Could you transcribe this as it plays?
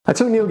I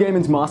took Neil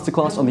Gaiman's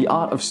masterclass on the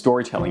art of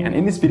storytelling, and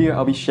in this video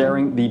I'll be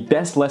sharing the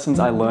best lessons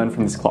I learned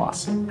from this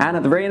class. And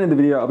at the very end of the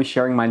video I'll be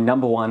sharing my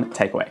 #1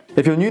 takeaway.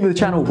 If you're new to the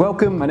channel,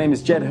 welcome. My name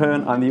is Jed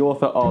Hearn. I'm the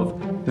author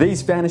of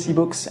these fantasy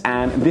books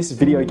and this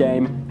video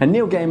game, and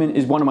Neil Gaiman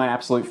is one of my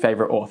absolute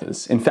favorite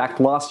authors. In fact,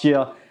 last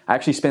year I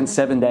actually spent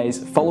 7 days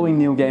following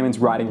Neil Gaiman's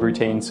writing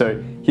routine,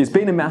 so he's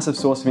been a massive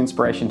source of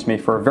inspiration to me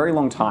for a very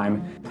long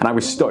time, and I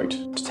was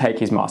stoked to take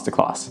his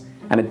masterclass.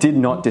 And it did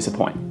not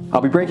disappoint.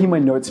 I'll be breaking my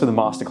notes for the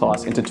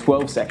masterclass into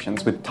 12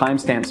 sections with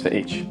timestamps for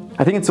each.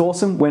 I think it's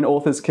awesome when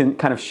authors can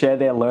kind of share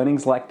their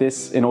learnings like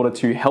this in order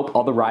to help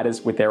other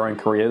writers with their own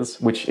careers,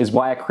 which is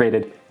why I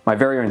created my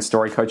very own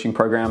story coaching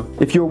program.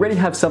 If you already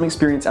have some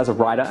experience as a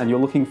writer and you're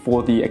looking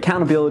for the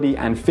accountability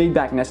and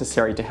feedback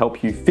necessary to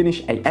help you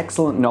finish an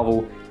excellent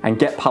novel and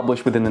get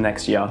published within the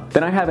next year,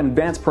 then I have an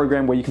advanced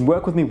program where you can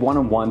work with me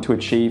one-on-one to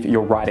achieve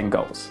your writing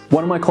goals.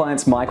 One of my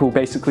clients, Michael,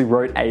 basically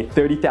wrote a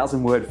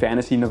 30,000 word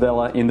fantasy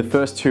novella in the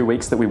first 2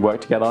 weeks that we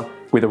worked together,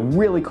 with a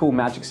really cool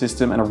magic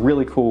system and a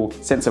really cool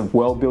sense of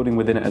world building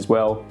within it as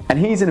well. And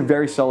he's in a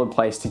very solid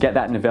place to get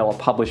that novella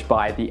published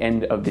by the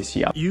end of this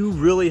year. You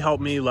really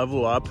helped me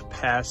level up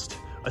past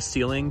a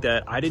ceiling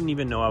that I didn't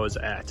even know I was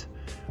at.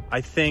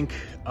 I think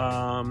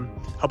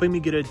helping me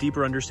get a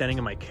deeper understanding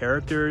of my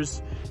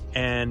characters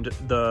and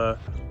the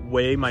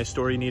way my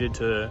story needed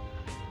to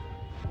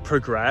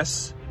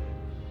progress.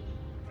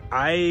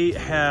 I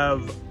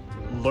have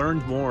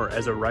learned more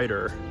as a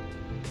writer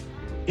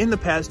in the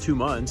past 2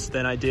 months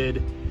than I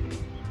did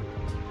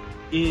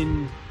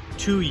in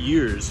 2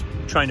 years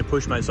trying to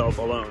push myself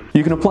alone.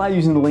 You can apply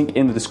using the link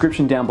in the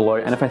description down below,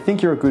 and if I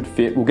think you're a good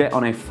fit, we'll get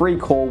on a free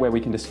call where we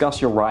can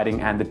discuss your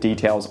writing and the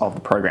details of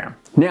the program.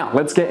 Now,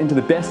 let's get into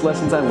the best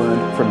lessons I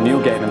learned from Neil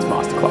Gaiman's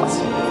masterclass.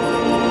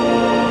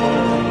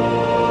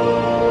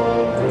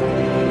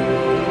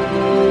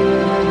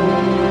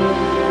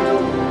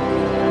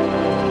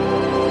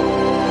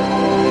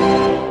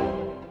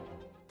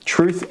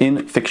 Truth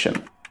in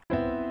fiction.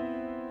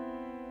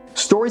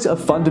 Stories are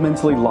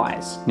fundamentally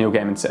lies, Neil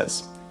Gaiman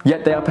says.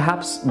 Yet they are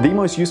perhaps the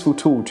most useful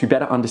tool to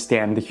better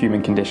understand the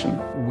human condition.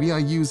 We are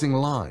using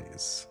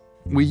lies.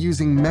 We're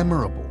using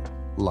memorable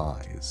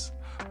lies.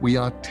 We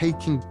are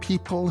taking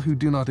people who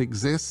do not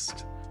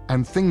exist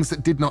and things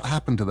that did not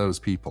happen to those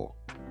people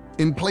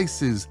in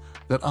places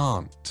that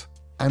aren't.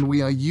 And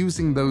we are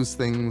using those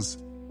things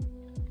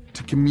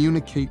to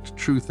communicate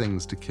true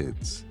things to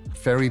kids.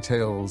 Fairy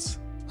tales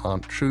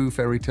aren't true.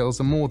 Fairy tales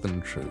are more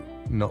than true.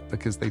 Not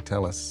because they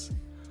tell us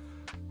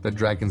that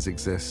dragons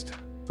exist,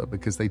 but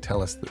because they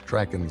tell us that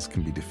dragons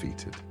can be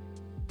defeated.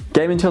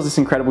 Gaiman tells this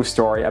incredible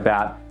story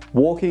about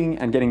walking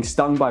and getting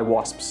stung by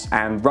wasps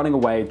and running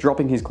away,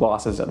 dropping his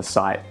glasses at the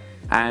site,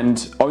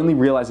 and only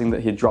realizing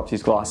that he had dropped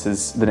his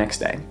glasses the next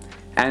day.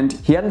 And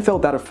he hadn't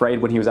felt that afraid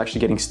when he was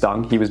actually getting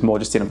stung. He was more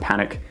just in a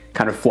panic,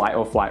 kind of flight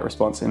or flight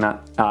response in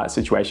that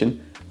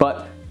situation.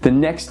 But the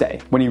next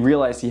day, when he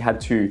realized he had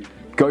to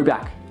go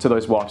back to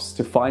those wasps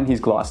to find his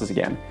glasses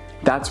again,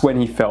 that's when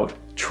he felt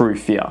true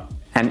fear.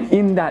 And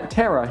in that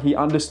terror, he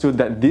understood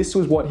that this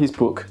was what his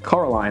book,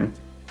 Coraline,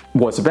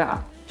 was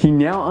about. He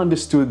now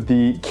understood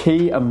the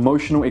key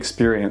emotional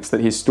experience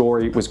that his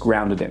story was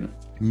grounded in.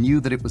 Knew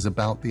that it was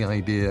about the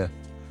idea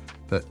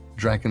that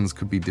dragons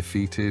could be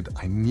defeated.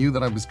 I knew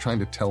that I was trying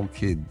to tell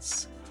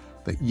kids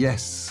that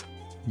yes,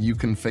 you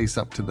can face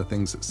up to the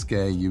things that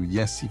scare you.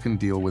 Yes, you can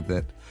deal with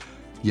it.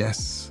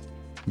 Yes,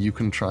 you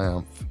can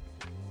triumph.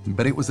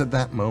 But it was at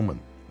that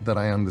moment that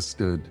I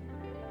understood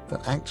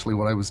that actually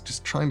what I was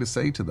just trying to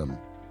say to them,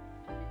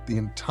 the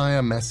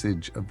entire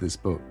message of this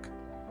book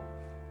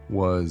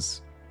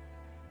was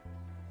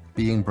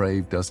being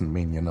brave doesn't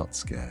mean you're not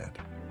scared.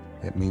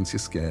 It means you're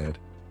scared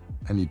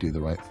and you do the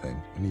right thing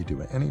and you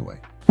do it anyway.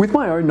 With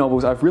my own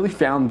novels, I've really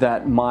found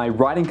that my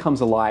writing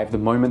comes alive the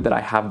moment that I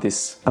have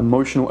this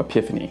emotional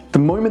epiphany. The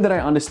moment that I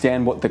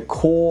understand what the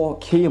core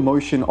key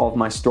emotion of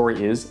my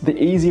story is,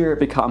 the easier it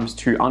becomes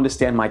to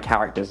understand my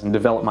characters and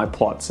develop my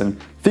plots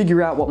and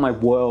figure out what my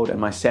world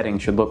and my setting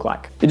should look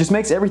like. It just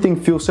makes everything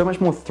feel so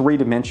much more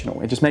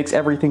three-dimensional. It just makes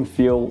everything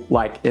feel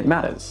like it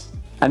matters.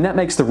 And that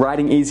makes the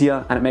writing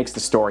easier and it makes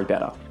the story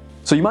better.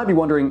 So you might be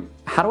wondering,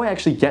 how do I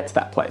actually get to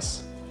that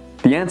place?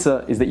 The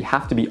answer is that you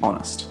have to be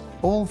honest.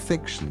 All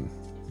fiction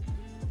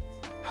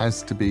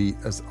has to be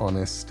as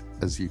honest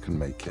as you can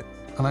make it.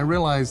 And I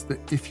realized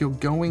that if you're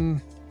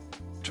going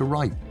to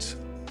write,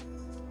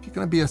 if you're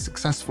going to be a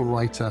successful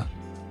writer,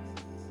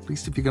 at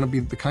least if you're going to be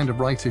the kind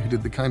of writer who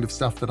did the kind of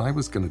stuff that I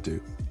was going to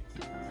do,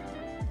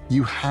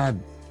 you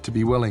had to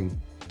be willing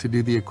to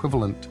do the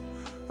equivalent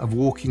of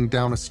walking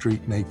down a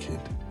street naked.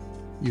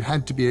 You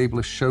had to be able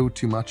to show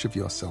too much of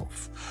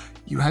yourself.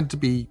 You had to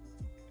be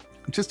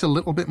just a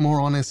little bit more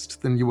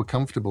honest than you were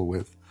comfortable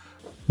with.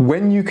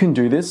 When you can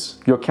do this,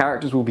 your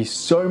characters will be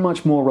so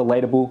much more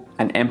relatable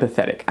and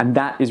empathetic, and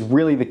that is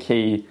really the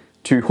key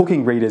to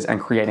hooking readers and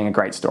creating a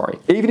great story.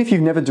 Even if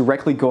you've never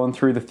directly gone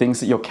through the things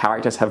that your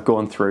characters have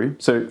gone through,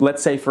 so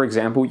let's say for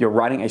example you're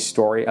writing a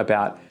story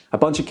about a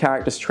bunch of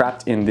characters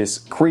trapped in this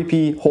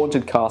creepy,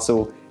 haunted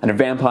castle and a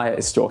vampire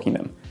is stalking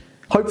them.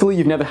 Hopefully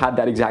you've never had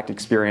that exact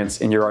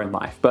experience in your own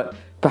life, but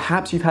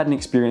perhaps you've had an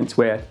experience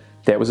where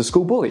there was a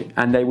school bully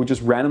and they would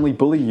just randomly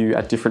bully you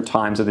at different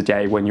times of the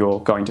day when you're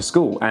going to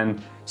school.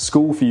 And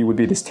school for you would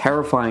be this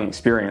terrifying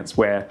experience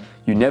where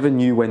you never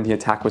knew when the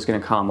attack was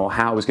going to come or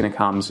how it was going to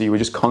come, so you were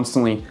just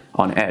constantly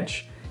on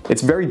edge.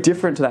 It's very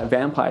different to that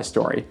vampire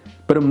story,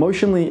 but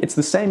emotionally it's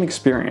the same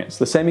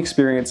experience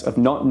of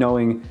not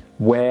knowing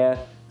where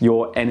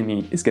your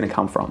enemy is going to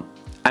come from.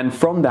 And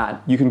from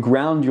that, you can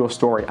ground your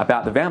story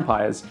about the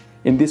vampires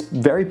in this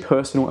very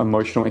personal,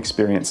 emotional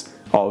experience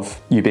of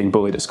you being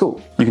bullied at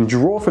school. You can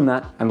draw from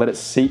that and let it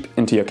seep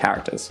into your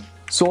characters.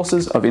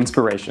 Sources of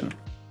inspiration.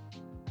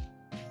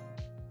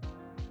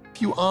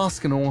 If you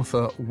ask an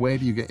author, where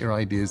do you get your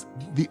ideas?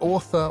 The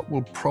author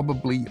will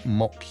probably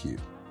mock you.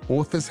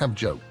 Authors have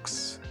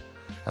jokes.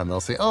 And they'll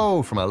say,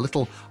 oh, from a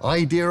little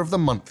idea of the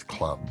month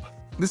club.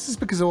 This is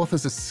because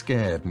authors are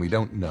scared and we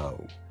don't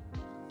know.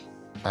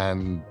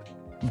 And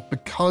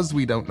because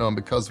we don't know and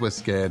because we're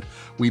scared,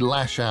 we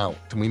lash out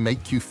and we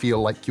make you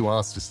feel like you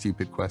asked a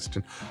stupid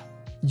question.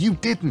 You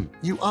didn't.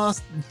 You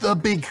asked the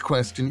big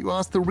question. You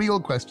asked the real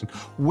question.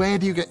 Where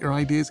do you get your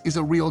ideas is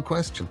a real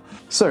question.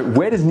 So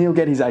where does Neil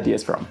get his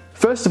ideas from?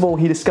 First of all,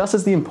 he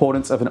discusses the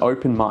importance of an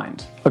open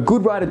mind. A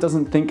good writer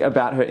doesn't think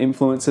about her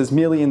influences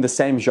merely in the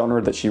same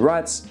genre that she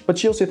writes, but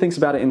she also thinks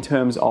about it in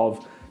terms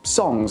of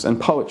songs and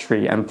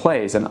poetry and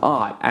plays and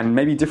art and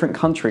maybe different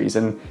countries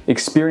and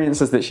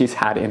experiences that she's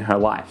had in her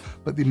life.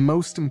 But the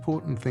most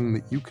important thing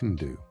that you can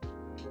do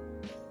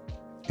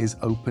is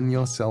open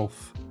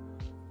yourself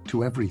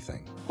to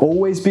everything.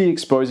 Always be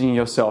exposing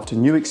yourself to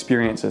new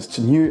experiences,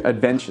 to new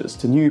adventures,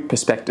 to new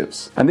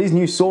perspectives. And these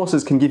new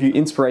sources can give you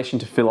inspiration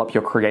to fill up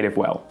your creative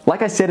well.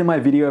 Like I said in my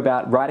video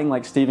about writing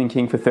like Stephen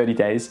King for 30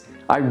 days,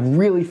 I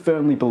really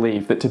firmly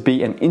believe that to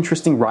be an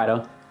interesting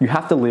writer, you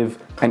have to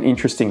live an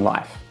interesting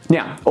life.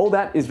 Now, all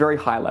that is very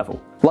high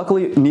level.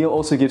 Luckily, Neil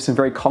also gives some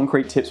very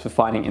concrete tips for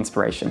finding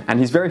inspiration, and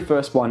his very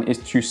first one is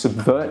to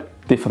subvert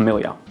the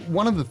familiar.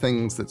 One of the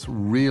things that's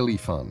really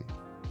fun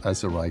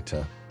as a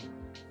writer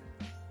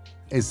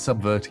is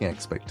subverting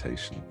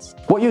expectations.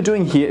 What you're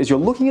doing here is you're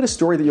looking at a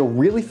story that you're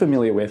really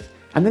familiar with,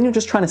 and then you're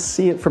just trying to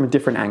see it from a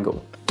different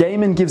angle.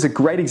 Gaiman gives a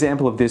great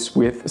example of this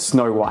with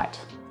Snow White.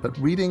 But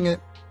reading it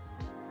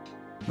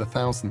the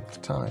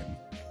 1000th time,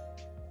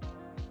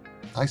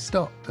 I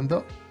stopped and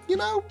thought, you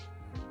know,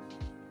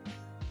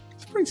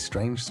 it's a very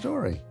strange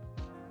story.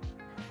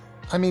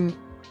 I mean,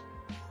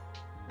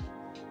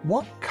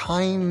 what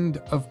kind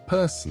of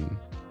person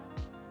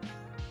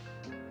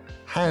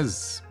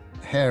has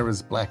hair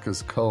as black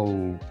as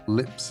coal,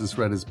 lips as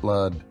red as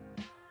blood,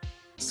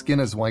 skin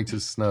as white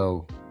as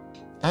snow,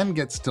 and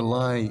gets to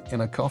lie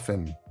in a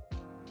coffin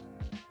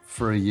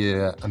for a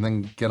year and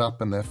then get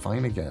up and they're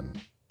fine again?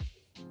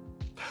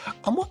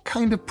 And what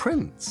kind of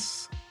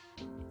prince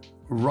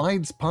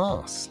rides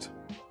past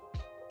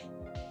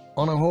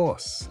on a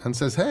horse and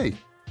says, hey,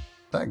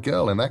 that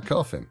girl in that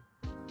coffin,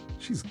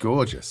 she's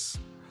gorgeous.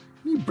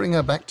 Can you bring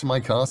her back to my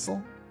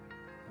castle?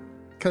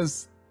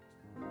 Because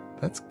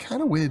that's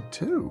kind of weird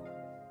too.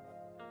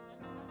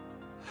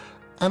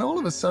 And all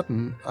of a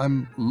sudden,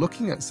 I'm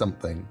looking at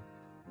something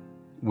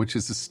which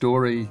is a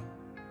story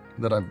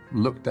that I've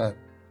looked at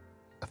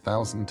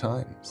 1,000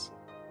 times,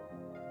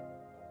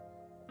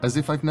 as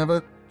if I've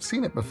never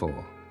seen it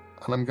before.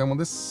 And I'm going, well,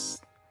 this,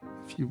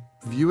 if you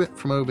view it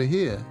from over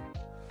here,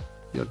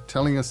 you're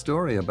telling a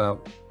story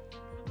about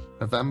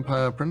a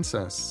vampire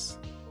princess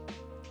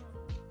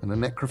and a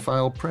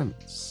necrophile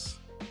prince.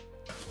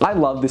 I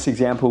love this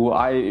example.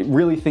 I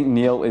really think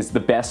Neil is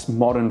the best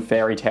modern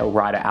fairy tale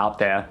writer out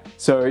there.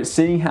 So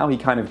seeing how he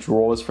kind of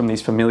draws from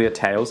these familiar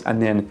tales and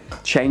then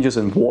changes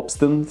and warps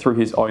them through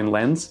his own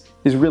lens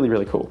is really,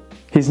 really cool.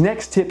 His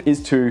next tip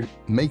is to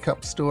make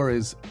up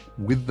stories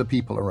with the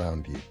people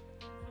around you.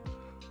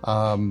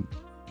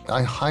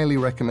 I highly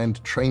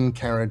recommend train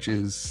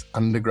carriages,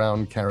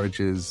 underground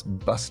carriages,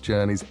 bus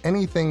journeys,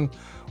 anything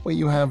where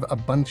you have a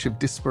bunch of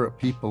disparate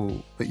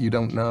people that you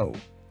don't know.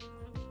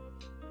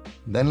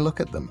 Then look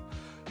at them.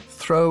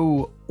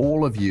 Throw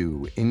all of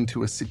you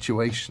into a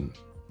situation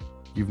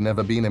you've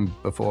never been in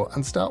before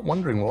and start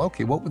wondering, well,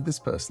 okay, what would this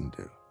person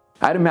do?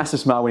 I had a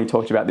massive smile when he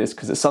talked about this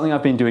because it's something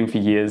I've been doing for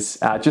years.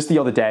 Just the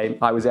other day,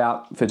 I was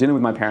out for dinner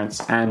with my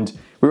parents and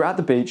we were at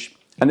the beach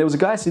and there was a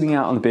guy sitting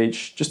out on the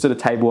beach, just at a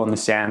table on the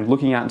sand,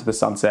 looking out into the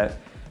sunset.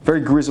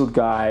 Very grizzled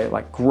guy,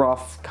 like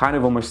gruff, kind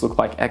of almost looked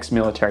like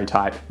ex-military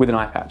type with an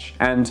eye patch.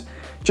 And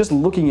just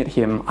looking at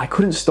him, I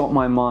couldn't stop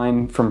my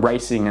mind from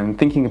racing and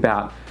thinking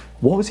about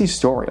what was his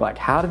story? Like,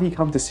 how did he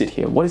come to sit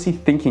here? What is he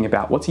thinking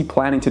about? What's he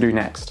planning to do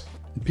next?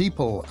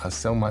 People are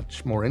so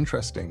much more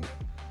interesting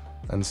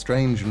and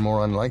strange and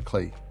more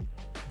unlikely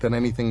than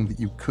anything that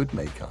you could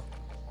make up.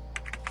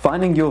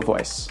 Finding your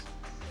voice.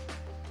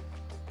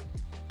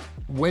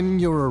 When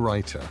you're a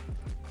writer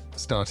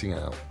starting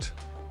out,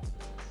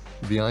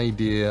 the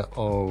idea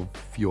of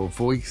your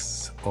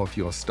voice, of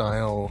your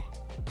style,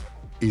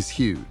 is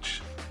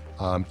huge.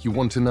 You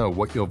want to know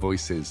what your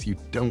voice is. You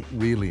don't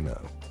really know.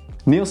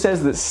 Neil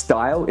says that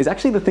style is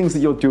actually the things that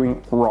you're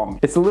doing wrong.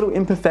 It's the little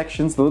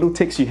imperfections, the little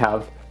ticks you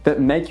have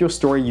that make your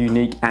story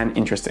unique and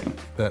interesting.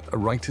 That a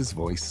writer's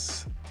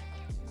voice,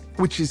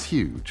 which is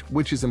huge,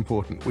 which is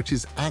important, which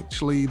is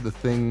actually the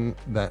thing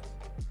that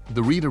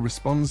the reader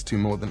responds to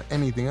more than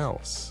anything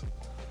else,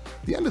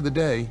 at the end of the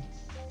day,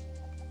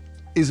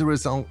 is a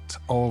result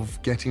of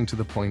getting to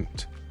the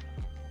point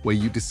where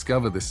you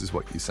discover this is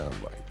what you sound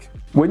like.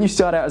 When you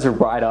start out as a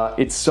writer,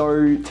 it's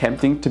so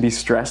tempting to be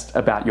stressed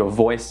about your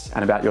voice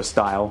and about your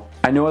style.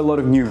 I know a lot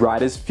of new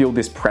writers feel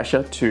this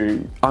pressure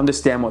to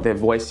understand what their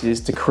voice is,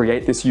 to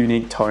create this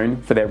unique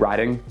tone for their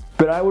writing,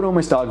 but I would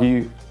almost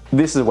argue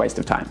this is a waste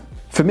of time.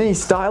 For me,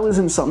 style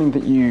isn't something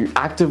that you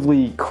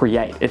actively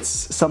create. It's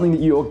something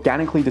that you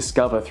organically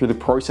discover through the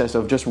process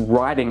of just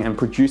writing and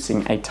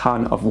producing a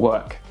ton of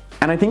work.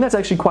 And I think that's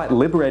actually quite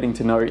liberating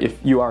to know if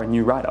you are a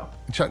new writer.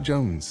 Chuck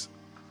Jones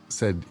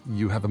said,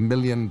 you have 1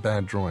 million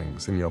bad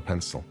drawings in your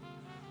pencil,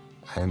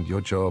 and your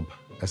job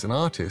as an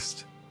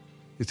artist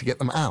is to get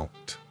them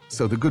out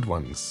so the good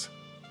ones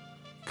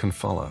can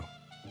follow.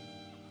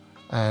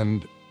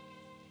 And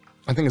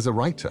I think as a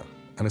writer,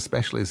 and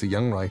especially as a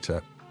young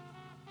writer,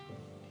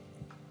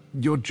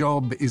 your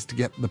job is to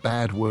get the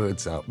bad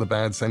words out, the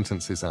bad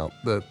sentences out,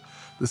 the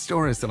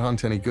stories that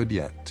aren't any good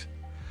yet.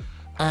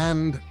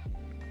 And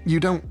you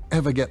don't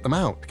ever get them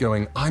out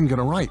going, I'm going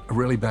to write a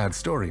really bad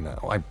story now.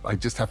 I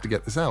just have to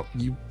get this out.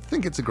 You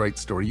think it's a great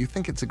story. You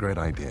think it's a great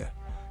idea.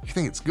 You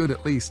think it's good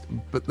at least.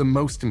 But the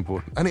most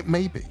important, and it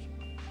may be,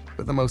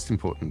 but the most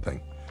important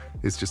thing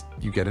is just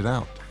you get it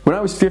out. When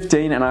I was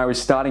 15 and I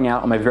was starting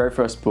out on my very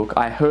first book,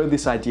 I heard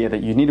this idea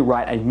that you need to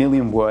write 1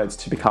 million words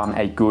to become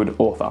a good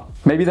author.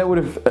 Maybe that would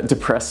have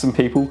depressed some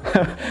people,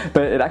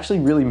 but it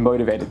actually really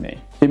motivated me.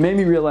 It made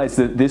me realize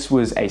that this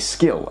was a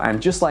skill,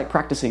 and just like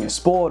practicing a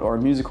sport or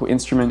a musical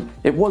instrument,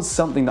 it was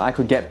something that I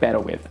could get better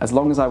with, as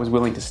long as I was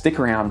willing to stick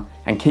around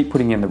and keep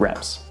putting in the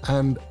reps.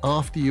 And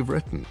after you've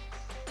written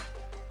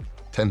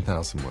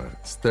 10,000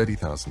 words,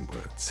 30,000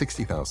 words,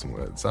 60,000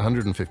 words,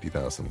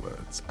 150,000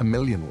 words, 1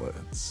 million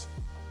words,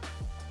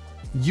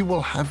 you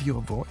will have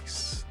your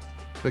voice,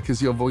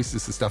 because your voice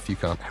is the stuff you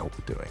can't help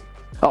doing.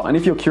 Oh, and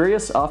if you're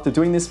curious, after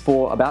doing this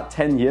for about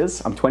 10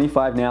 years, I'm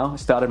 25 now,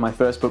 started my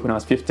first book when I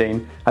was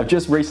 15, I've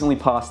just recently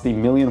passed the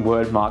 1 million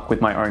word mark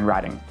with my own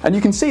writing. And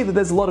you can see that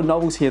there's a lot of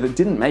novels here that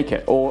didn't make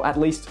it, or at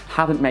least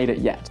haven't made it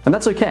yet. And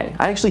that's okay.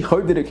 I actually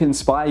hope that it can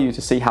inspire you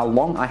to see how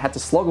long I had to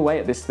slog away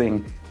at this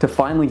thing to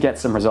finally get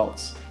some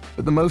results.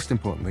 But the most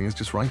important thing is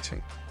just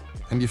writing,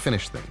 and you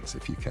finish things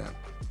if you can.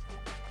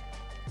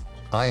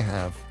 I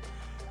have,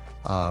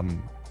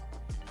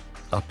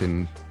 up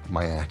in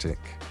my attic,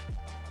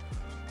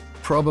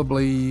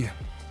 probably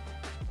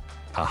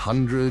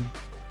 100,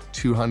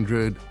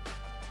 200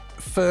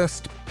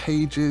 first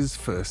pages,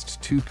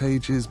 first 2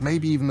 pages,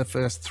 maybe even the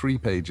first 3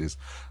 pages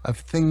of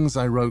things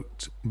I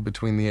wrote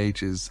between the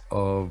ages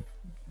of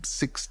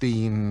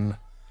 16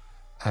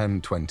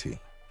 and 20.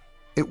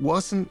 It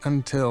wasn't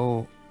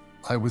until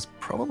I was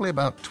probably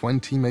about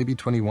 20, maybe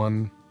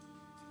 21,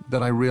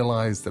 that I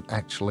realized that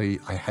actually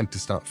I had to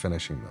start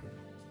finishing them.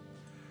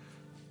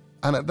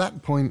 And at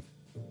that point,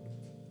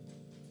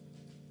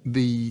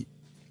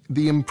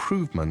 the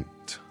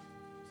improvement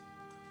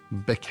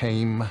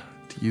became,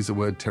 to use a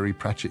word Terry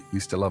Pratchett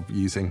used to love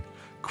using,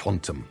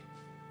 quantum.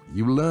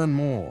 You learn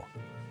more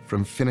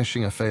from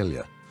finishing a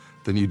failure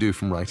than you do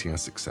from writing a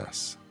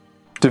success.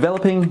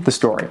 Developing the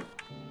story.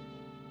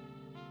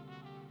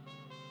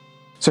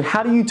 So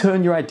how do you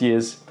turn your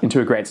ideas into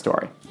a great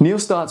story? Neil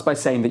starts by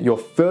saying that your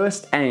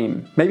first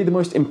aim, maybe the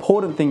most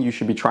important thing you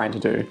should be trying to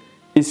do,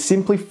 is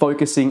simply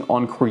focusing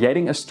on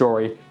creating a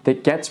story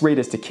that gets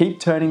readers to keep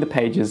turning the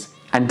pages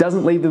and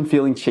doesn't leave them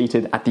feeling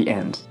cheated at the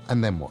end.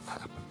 And then what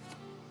happened?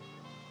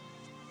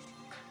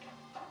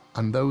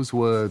 And those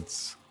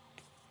words,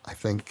 I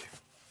think,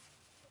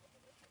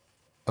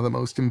 are the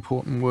most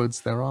important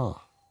words there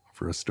are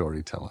for a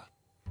storyteller.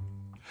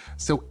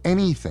 So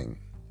anything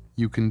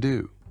you can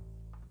do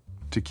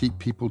to keep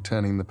people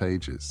turning the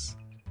pages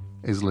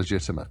is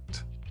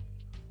legitimate.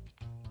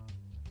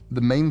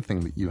 The main thing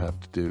that you have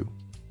to do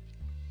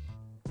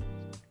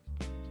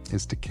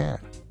is to care.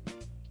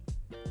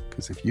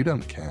 Because if you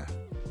don't care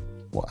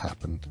what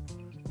happened,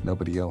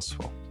 nobody else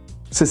will.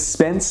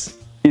 Suspense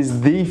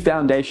is the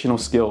foundational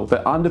skill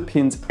that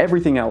underpins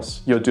everything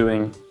else you're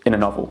doing in a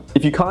novel.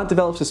 If you can't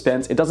develop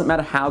suspense, it doesn't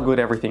matter how good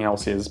everything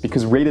else is,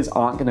 because readers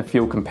aren't going to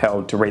feel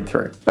compelled to read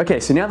through.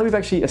 Okay, so now that we've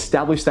actually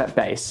established that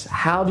base,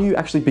 how do you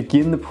actually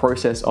begin the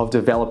process of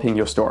developing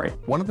your story?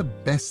 One of the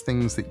best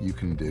things that you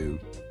can do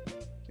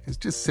is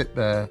just sit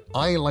there.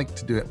 I like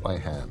to do it by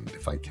hand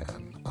if I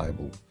can. I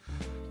will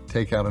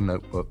take out a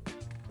notebook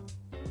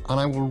and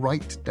I will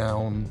write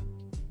down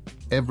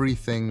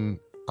everything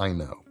I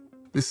know.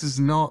 This is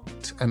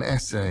not an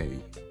essay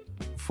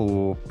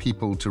for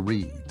people to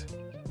read.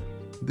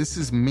 This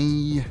is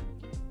me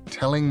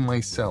telling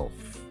myself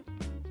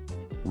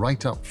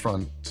right up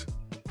front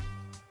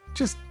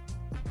just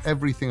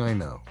everything I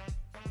know.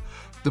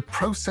 The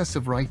process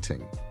of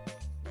writing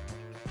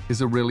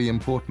is a really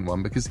important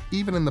one, because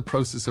even in the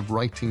process of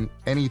writing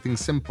anything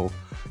simple,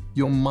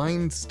 your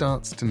mind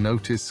starts to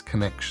notice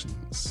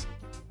connections.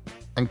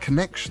 And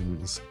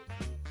connections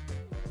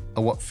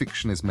are what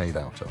fiction is made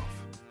out of.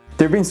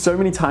 There have been so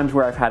many times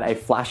where I've had a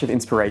flash of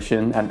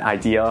inspiration, an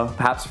idea,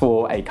 perhaps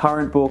for a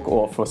current book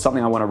or for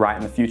something I want to write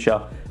in the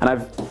future, and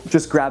I've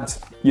just grabbed,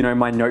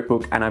 my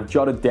notebook and I've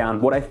jotted down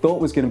what I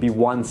thought was going to be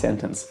one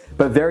sentence,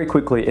 but very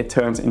quickly it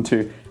turns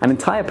into an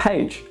entire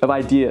page of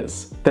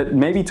ideas that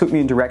maybe took me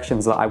in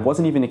directions that I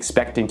wasn't even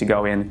expecting to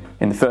go in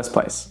the first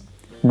place.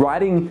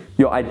 Writing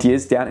your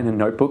ideas down in a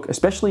notebook,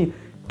 especially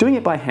doing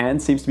it by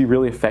hand, seems to be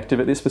really effective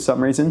at this for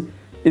some reason,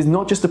 is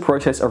not just a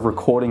process of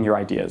recording your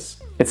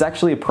ideas. It's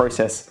actually a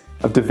process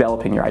of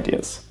developing your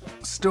ideas.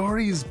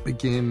 Stories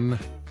begin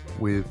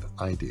with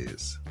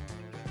ideas.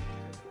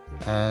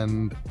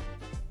 And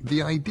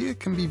the idea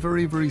can be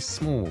very, very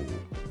small.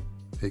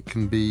 It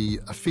can be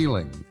a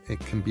feeling. It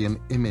can be an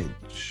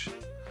image.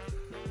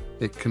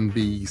 It can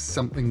be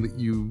something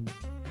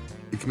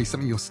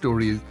your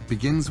story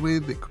begins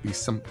with. It could be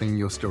something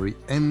your story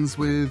ends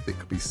with. It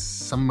could be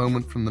some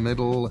moment from the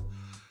middle.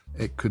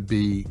 It could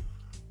be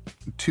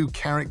two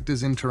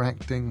characters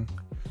interacting.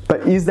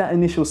 But is that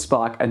initial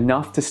spark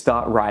enough to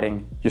start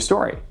writing your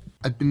story?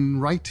 I've been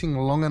writing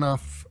long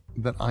enough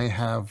that I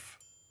have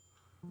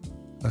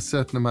a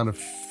certain amount of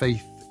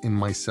faith in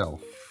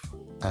myself.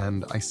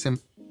 And I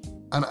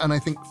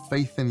think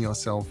faith in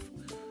yourself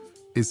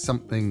is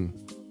something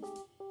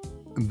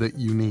that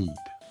you need.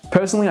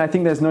 Personally, I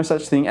think there's no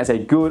such thing as a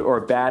good or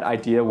a bad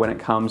idea when it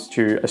comes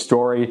to a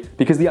story,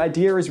 because the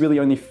idea is really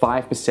only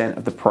 5%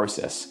 of the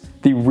process.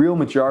 The real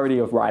majority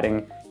of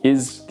writing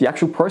is the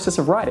actual process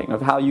of writing,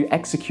 of how you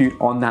execute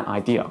on that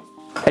idea.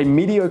 A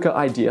mediocre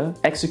idea,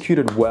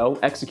 executed well,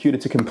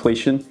 executed to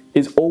completion,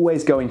 is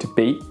always going to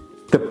beat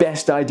the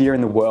best idea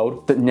in the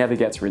world that never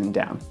gets written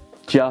down.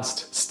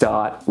 Just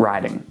start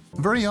writing.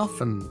 Very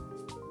often,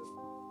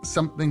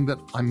 something that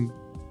I'm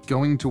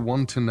going to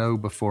want to know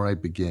before I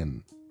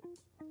begin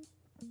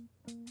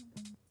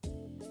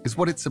is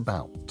what it's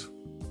about.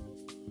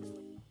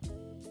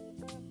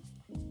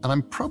 And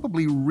I'm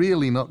probably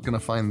really not going to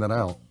find that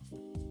out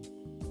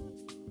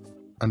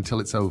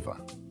until it's over,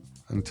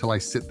 until I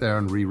sit there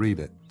and reread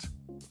it.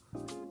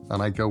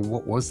 And I go,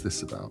 what was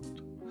this about?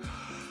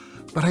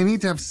 But I need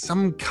to have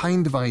some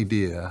kind of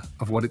idea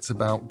of what it's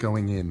about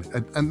going in.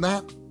 And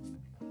that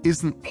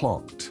isn't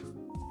plot.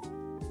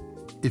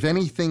 If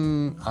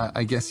anything,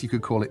 I guess you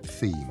could call it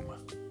theme.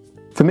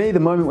 For me, the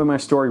moment when my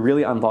story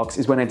really unlocks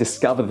is when I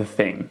discover the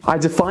theme. I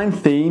define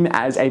theme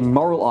as a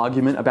moral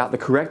argument about the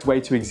correct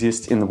way to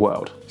exist in the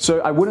world.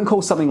 So I wouldn't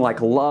call something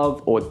like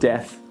love or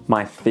death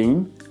my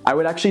theme. I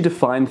would actually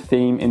define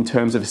theme in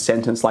terms of a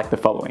sentence like the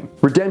following.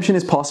 Redemption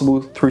is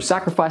possible through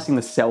sacrificing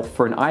the self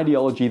for an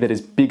ideology that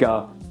is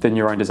bigger than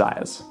your own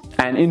desires.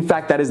 And in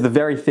fact, that is the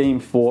very theme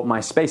for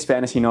my space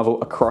fantasy novel,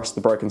 Across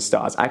the Broken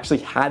Stars. I actually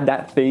had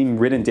that theme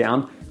written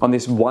down on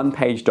this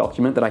one-page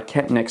document that I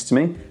kept next to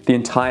me the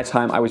entire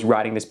time I was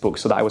writing this book,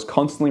 so that I was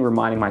constantly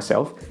reminding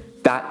myself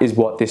that is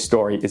what this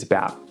story is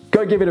about.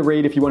 Go give it a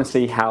read if you want to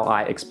see how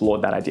I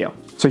explored that idea.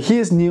 So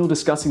here's Neil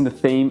discussing the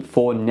theme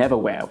for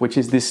Neverwhere, which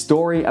is this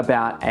story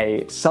about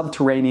a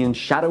subterranean,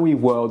 shadowy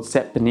world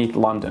set beneath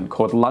London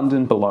called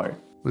London Below.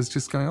 Was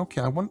just going, okay,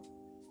 I want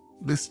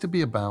this to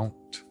be about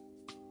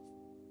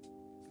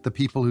the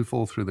people who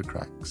fall through the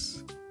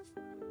cracks.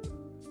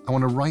 I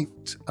want to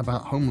write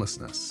about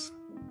homelessness.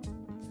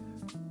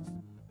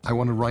 I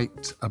want to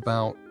write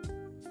about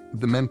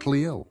the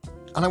mentally ill.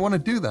 And I want to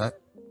do that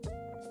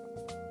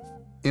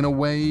in a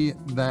way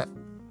that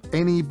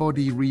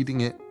anybody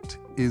reading it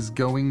is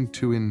going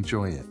to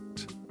enjoy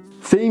it.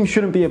 Theme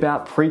shouldn't be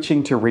about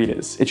preaching to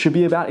readers. It should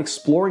be about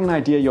exploring an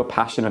idea you're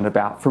passionate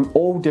about from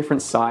all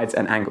different sides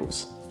and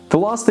angles. The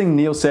last thing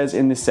Neil says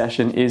in this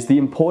session is the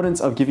importance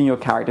of giving your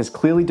characters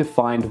clearly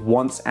defined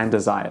wants and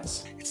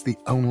desires. It's the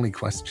only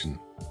question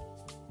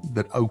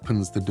that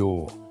opens the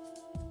door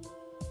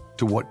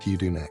to what do you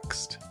do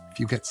next. If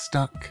you get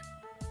stuck,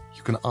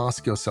 you can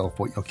ask yourself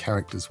what your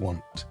characters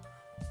want.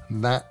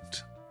 And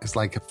that is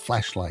like a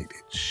flashlight.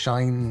 It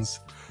shines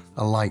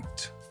a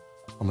light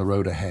on the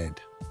road ahead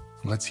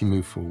and lets you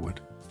move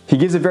forward. He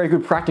gives a very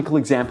good practical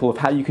example of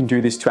how you can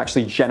do this to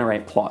actually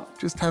generate plot.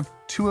 Just have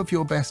two of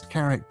your best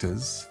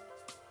characters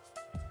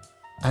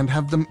and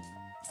have them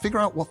figure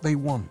out what they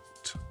want.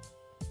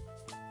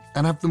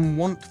 And have them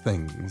want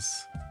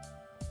things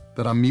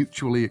that are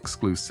mutually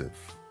exclusive.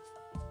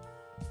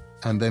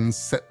 And then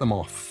set them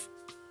off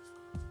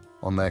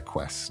on their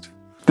quest.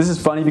 This is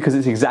funny because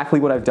it's exactly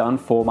what I've done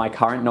for my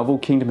current novel,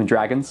 Kingdom of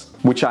Dragons,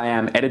 which I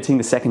am editing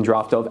the second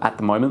draft of at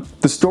the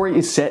moment. The story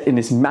is set in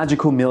this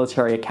magical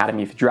military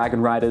academy for dragon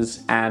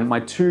riders, and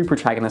my two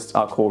protagonists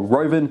are called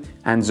Rovan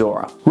and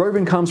Zora.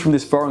 Rovan comes from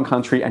this foreign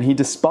country and he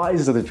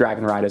despises the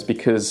dragon riders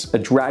because a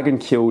dragon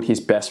killed his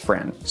best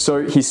friend.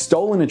 So he's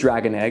stolen a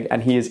dragon egg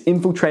and he has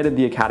infiltrated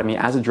the academy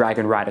as a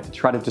dragon rider to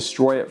try to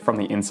destroy it from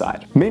the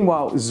inside.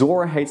 Meanwhile,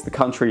 Zora hates the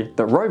country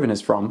that Rovan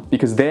is from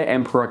because their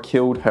emperor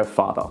killed her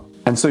father.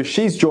 And so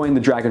she's joined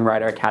the Dragon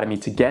Rider Academy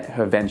to get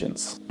her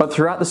vengeance. But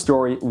throughout the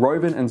story,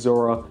 Rovan and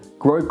Zora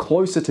grow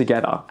closer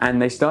together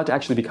and they start to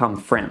actually become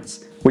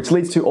friends, which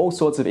leads to all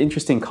sorts of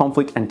interesting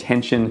conflict and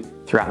tension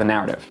throughout the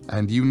narrative.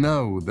 And you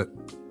know that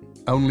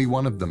only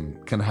one of them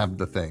can have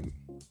the thing,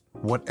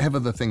 whatever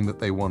the thing that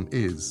they want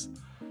is.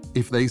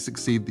 If they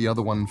succeed, the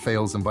other one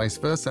fails and vice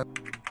versa.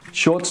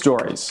 Short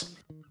stories.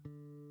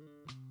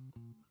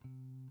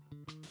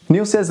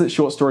 Neil says that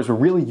short stories were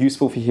really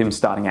useful for him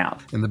starting out.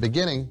 In the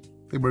beginning,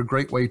 they were a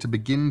great way to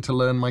begin to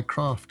learn my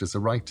craft as a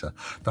writer.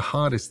 The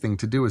hardest thing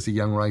to do as a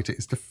young writer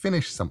is to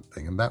finish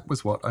something, and that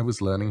was what I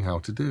was learning how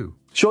to do.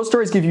 Short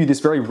stories give you this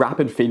very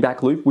rapid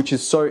feedback loop, which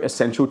is so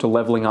essential to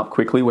leveling up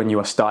quickly when you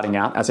are starting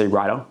out as a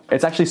writer.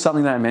 It's actually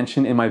something that I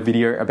mentioned in my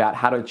video about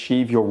how to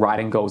achieve your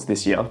writing goals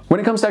this year.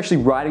 When it comes to actually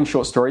writing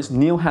short stories,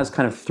 Neil has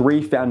kind of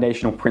 3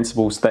 foundational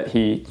principles that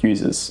he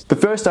uses. The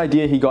first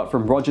idea he got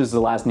from Roger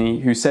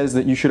Zelazny, who says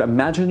that you should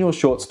imagine your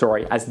short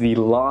story as the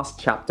last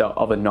chapter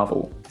of a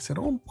novel. He said,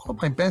 all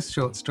of my best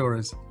short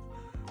stories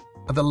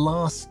are the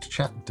last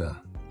chapter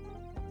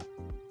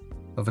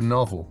of a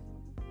novel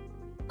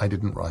I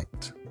didn't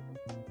write.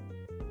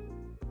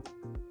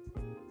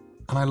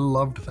 And I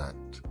loved that.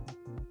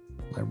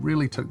 I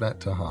really took that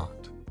to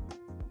heart.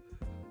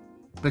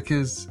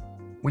 Because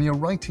when you're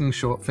writing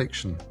short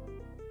fiction,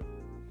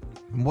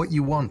 what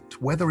you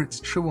want, whether it's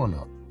true or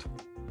not,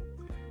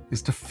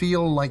 is to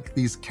feel like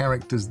these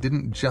characters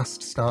didn't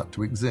just start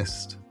to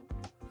exist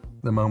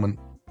the moment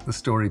the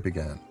story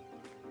began.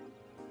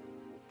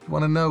 You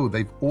want to know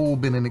they've all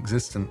been in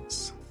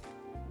existence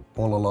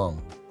all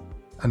along.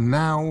 And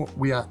now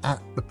we are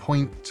at the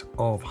point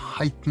of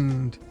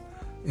heightened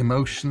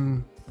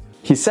emotion.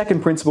 His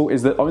second principle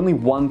is that only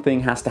one thing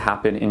has to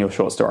happen in your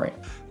short story.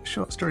 A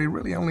short story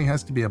really only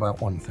has to be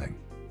about one thing.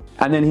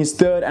 And then his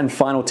third and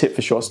final tip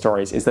for short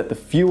stories is that the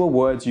fewer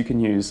words you can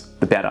use,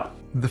 the better.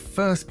 The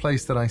first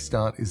place that I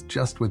start is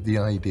just with the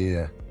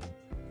idea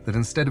that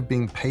instead of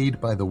being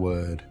paid by the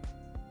word,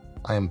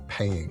 I am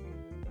paying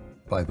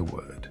by the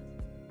word.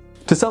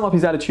 To sum up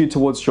his attitude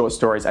towards short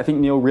stories, I think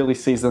Neil really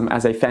sees them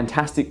as a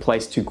fantastic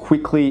place to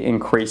quickly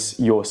increase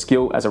your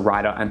skill as a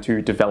writer and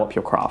to develop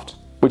your craft,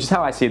 which is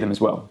how I see them as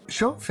well.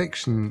 Short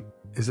fiction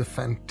is a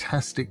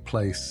fantastic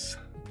place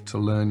to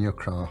learn your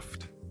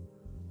craft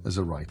as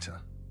a writer.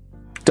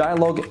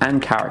 Dialogue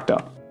and character.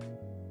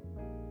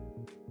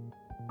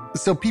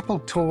 So people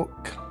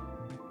talk,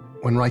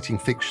 when writing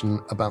fiction,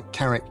 about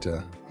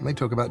character, and they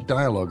talk about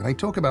dialogue, and they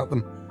talk about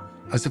them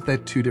as if they're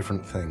 2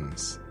 different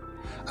things.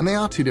 And they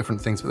are 2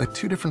 different things, but they're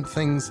 2 different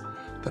things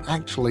that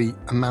actually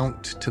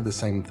amount to the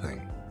same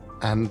thing.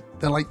 And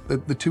they're like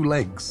the 2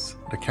 legs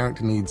that a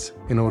character needs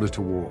in order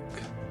to walk.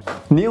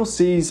 Neil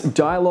sees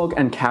dialogue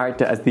and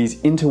character as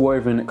these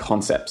interwoven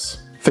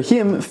concepts. For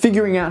him,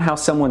 figuring out how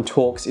someone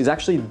talks is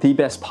actually the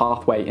best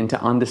pathway into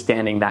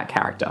understanding that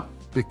character.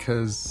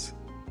 Because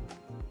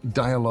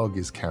dialogue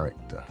is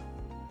character.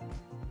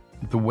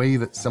 The way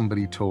that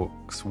somebody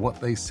talks, what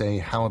they say,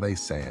 how they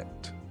say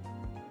it,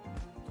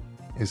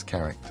 is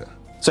character.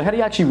 So how do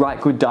you actually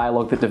write good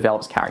dialogue that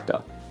develops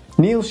character?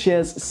 Neil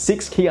shares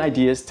 6 key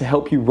ideas to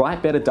help you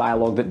write better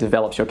dialogue that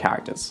develops your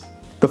characters.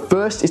 The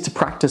first is to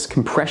practice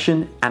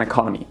compression and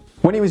economy.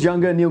 When he was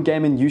younger, Neil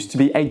Gaiman used to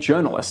be a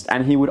journalist,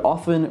 and he would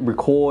often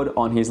record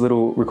on his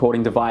little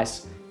recording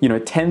device,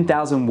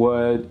 10,000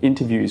 word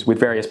interviews with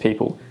various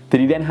people that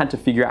he then had to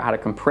figure out how to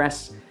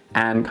compress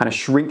and kind of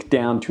shrink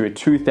down to a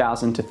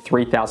 2,000 to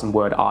 3,000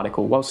 word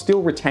article while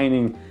still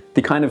retaining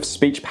the kind of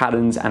speech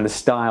patterns and the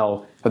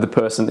style of the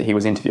person that he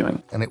was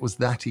interviewing. And it was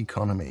that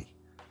economy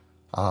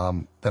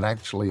that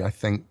actually, I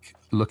think,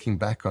 looking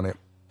back on it,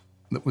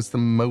 that was the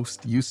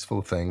most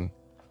useful thing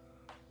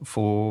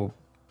for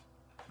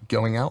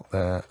going out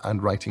there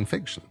and writing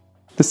fiction.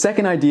 The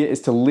second idea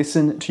is to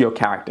listen to your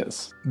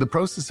characters. The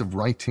process of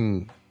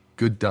writing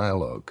good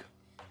dialogue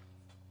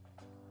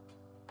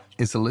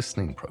is a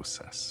listening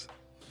process.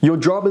 Your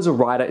job as a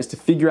writer is to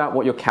figure out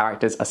what your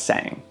characters are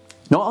saying.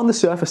 Not on the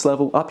surface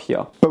level up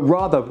here, but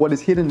rather what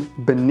is hidden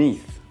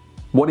beneath,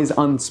 what is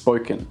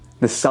unspoken,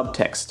 the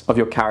subtext of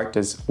your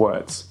character's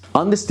words.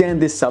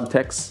 Understand this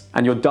subtext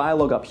and your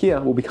dialogue up here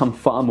will become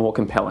far more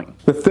compelling.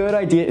 The third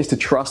idea is to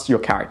trust your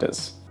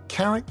characters.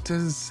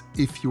 Characters,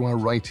 if you are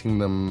writing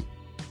them,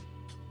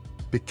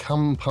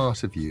 become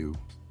part of you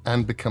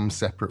and become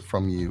separate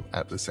from you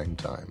at the same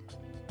time.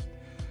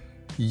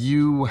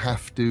 You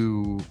have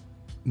to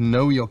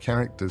know your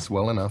characters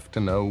well enough to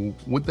know,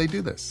 would they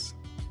do this?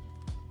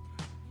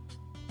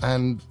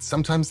 And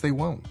sometimes they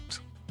won't.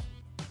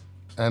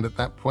 And at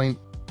that point,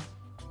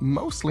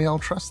 mostly I'll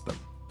trust them.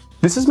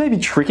 This is maybe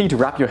tricky to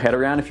wrap your head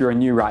around if you're a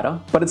new writer,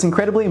 but it's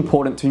incredibly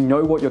important to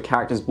know what your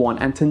characters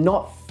want and to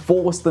not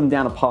force them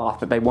down a path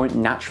that they won't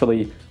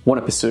naturally want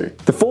to pursue.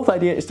 The fourth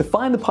idea is to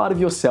find the part of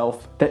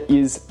yourself that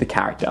is the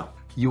character.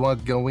 You are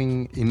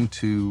going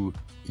into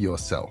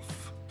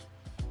yourself,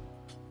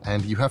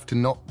 and you have to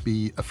not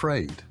be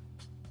afraid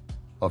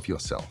of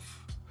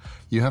yourself.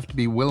 You have to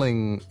be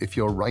willing, if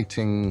you're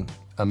writing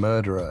a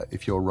murderer,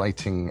 if you're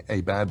writing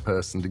a bad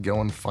person, to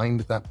go and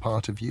find that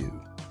part of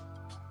you.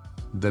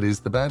 that is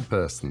the bad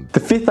person. The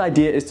fifth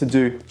idea is to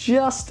do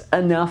just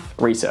enough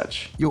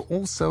research. You're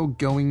also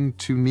going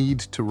to need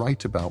to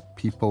write about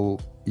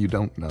people you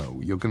don't know.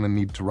 You're going to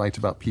need to write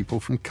about people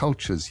from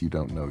cultures you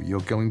don't know.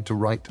 You're going to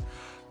write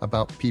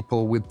about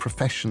people with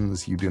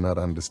professions you do not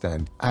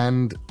understand.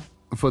 And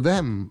for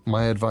them,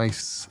 my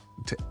advice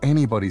to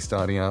anybody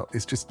starting out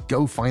is just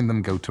go find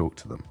them, go talk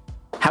to them.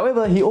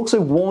 However, he also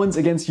warns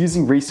against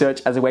using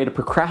research as a way to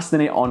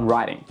procrastinate on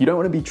writing. You don't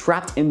want to be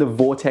trapped in the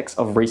vortex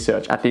of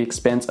research at the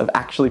expense of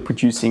actually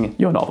producing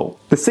your novel.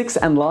 The sixth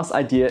and last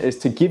idea is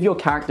to give your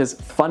characters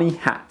funny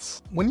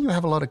hats. When you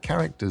have a lot of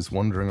characters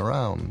wandering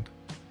around,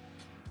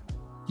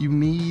 you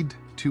need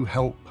to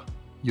help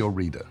your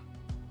reader.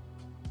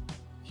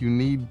 You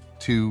need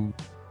to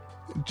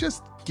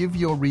just give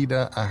your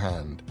reader a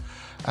hand.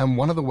 And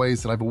one of the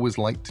ways that I've always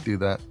liked to do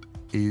that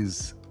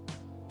is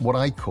what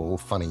I call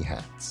funny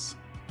hats.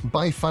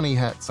 By funny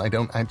hats, I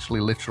don't actually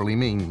literally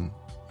mean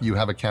you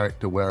have a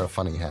character wear a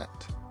funny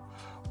hat.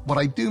 What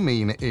I do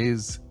mean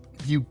is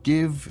you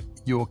give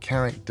your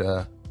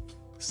character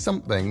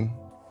something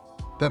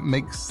that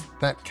makes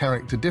that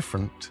character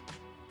different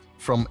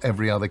from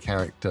every other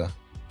character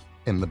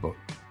in the book.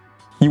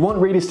 You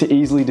want readers to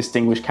easily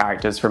distinguish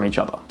characters from each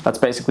other. That's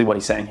basically what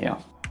he's saying here.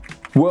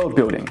 World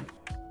building.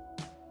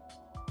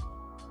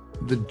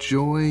 The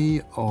joy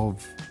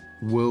of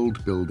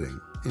world building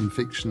in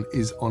fiction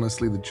is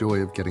honestly the joy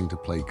of getting to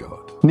play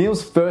God.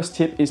 Neil's first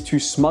tip is to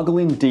smuggle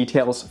in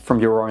details from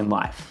your own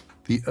life.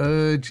 The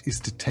urge is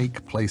to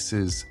take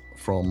places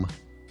from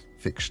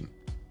fiction.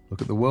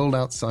 Look at the world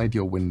outside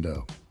your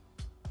window.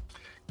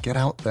 Get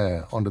out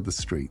there onto the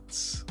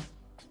streets.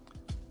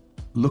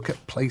 Look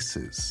at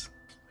places.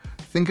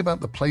 Think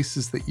about the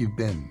places that you've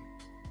been,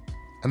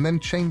 and then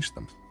change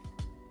them.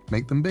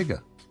 Make them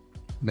bigger.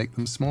 Make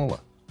them smaller.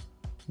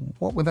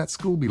 What would that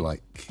school be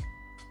like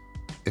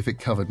if it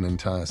covered an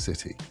entire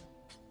city?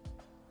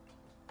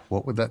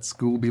 What would that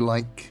school be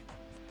like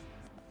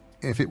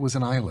if it was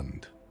an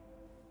island?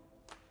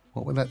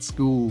 What would that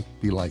school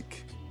be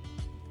like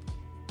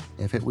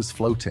if it was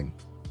floating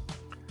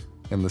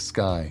in the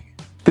sky?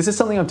 This is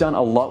something I've done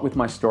a lot with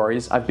my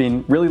stories. I've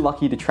been really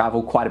lucky to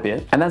travel quite a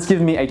bit, and that's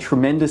given me a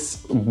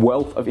tremendous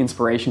wealth of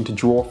inspiration to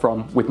draw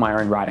from with my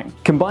own writing.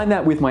 Combine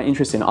that with my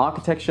interest in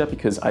architecture,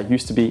 because I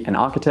used to be an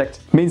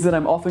architect, means that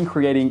I'm often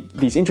creating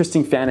these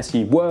interesting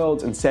fantasy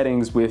worlds and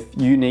settings with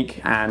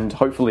unique and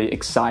hopefully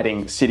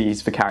exciting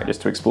cities for characters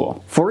to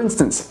explore. For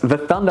instance, the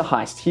Thunder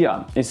Heist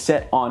here is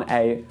set on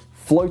a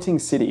floating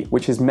city,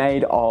 which is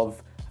made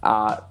of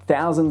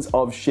thousands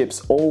of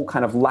ships all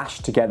kind of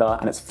lashed together,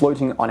 and it's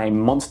floating on a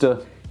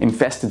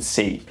monster-infested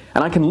sea.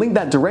 And I can link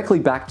that directly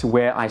back to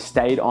where I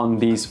stayed on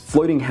these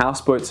floating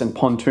houseboats and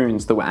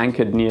pontoons that were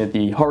anchored near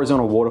the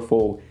horizontal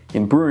waterfall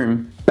in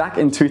Broome back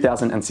in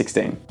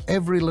 2016.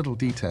 Every little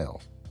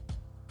detail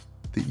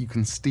that you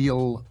can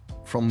steal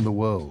from the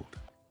world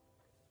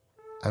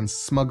and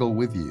smuggle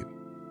with you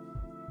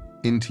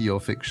into your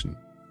fiction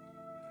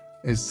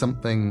is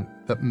something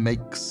that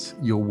makes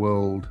your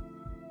world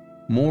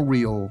more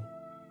real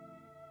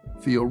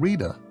for your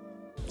reader.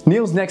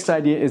 Neil's next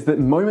idea is that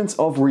moments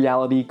of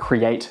reality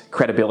create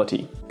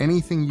credibility.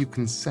 Anything you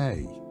can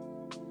say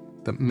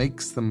that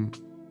makes them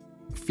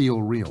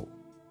feel real,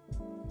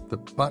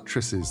 that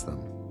buttresses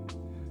them,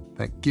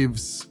 that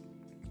gives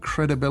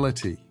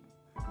credibility,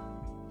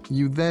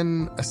 you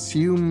then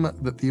assume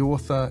that the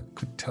author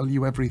could tell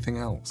you everything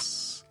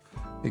else.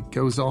 It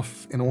goes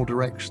off in all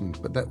directions,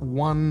 but that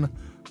one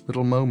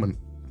little moment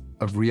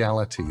of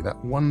reality,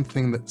 that one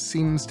thing that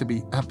seems to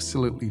be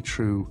absolutely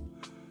true,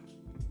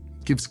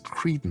 gives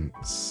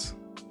credence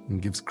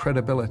and gives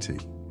credibility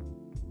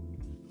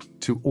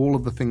to all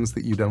of the things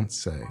that you don't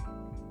say.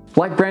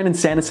 Like Brandon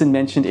Sanderson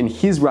mentioned in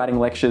his writing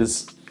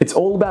lectures, it's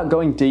all about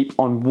going deep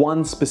on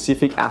one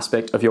specific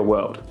aspect of your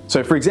world.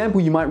 So for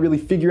example, you might really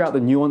figure out the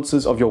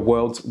nuances of your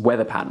world's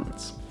weather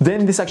patterns.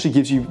 Then this actually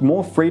gives you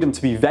more freedom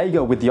to be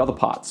vaguer with the other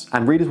parts,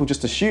 and readers will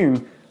just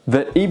assume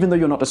that even though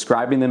you're not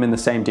describing them in the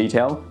same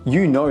detail,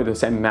 you know the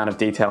same amount of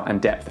detail and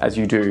depth as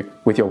you do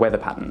with your weather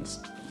patterns.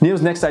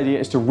 Neil's next idea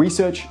is to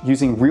research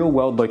using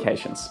real-world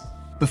locations.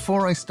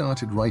 Before I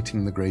started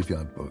writing the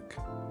Graveyard book,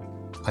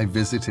 I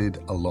visited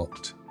a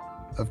lot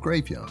of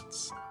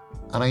graveyards,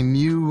 and I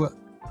knew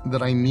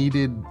that I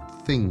needed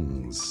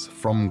things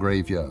from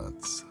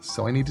graveyards,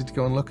 so I needed to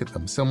go and look at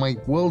them. So my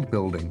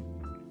world-building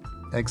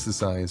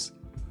exercise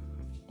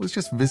was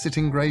just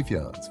visiting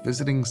graveyards,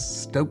 visiting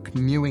Stoke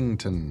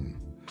Newington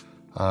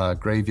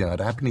graveyard,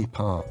 Abney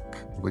Park,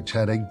 which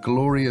had a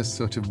glorious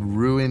sort of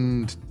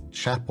ruined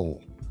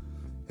chapel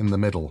in the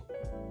middle.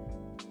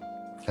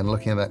 And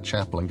looking at that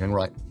chapel and going,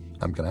 right,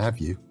 I'm going to have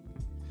you.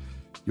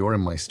 You're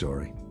in my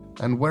story.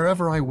 And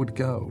wherever I would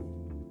go,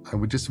 I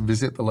would just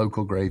visit the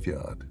local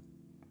graveyard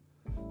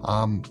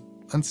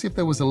and see if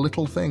there was a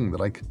little thing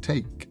that I could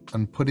take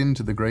and put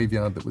into the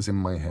graveyard that was in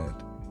my head.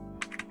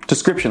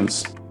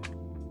 Descriptions.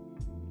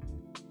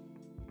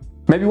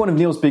 Maybe one of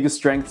Neil's biggest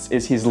strengths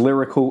is his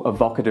lyrical,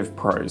 evocative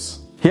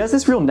prose. He has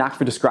this real knack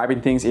for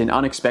describing things in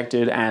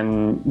unexpected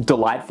and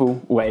delightful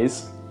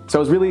ways. So I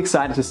was really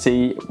excited to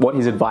see what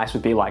his advice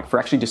would be like for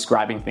actually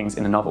describing things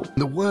in a novel.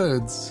 The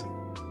words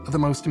are the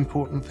most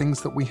important things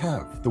that we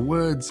have. The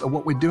words are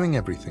what we're doing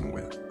everything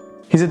with.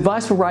 His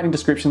advice for writing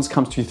descriptions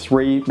comes to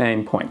 3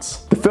 main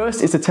points. The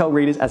first is to tell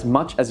readers as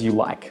much as you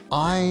like.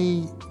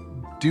 I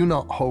do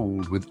not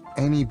hold with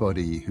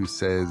anybody who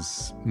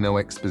says no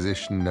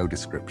exposition, no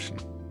description.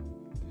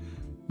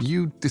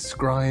 You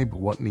describe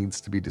what needs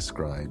to be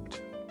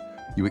described.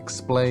 You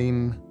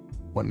explain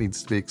what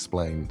needs to be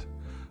explained.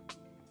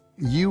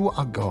 You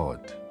are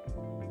God.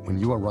 When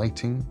you are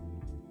writing,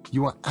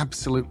 you are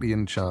absolutely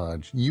in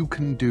charge. You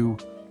can do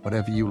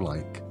whatever you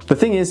like. The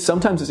thing is,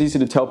 sometimes it's easy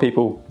to tell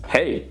people,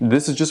 hey,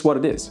 this is just what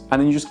it is. And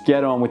then you just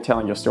get on with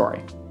telling your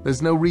story.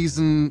 There's no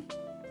reason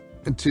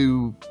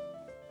to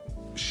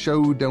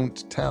show,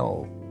 don't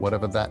tell,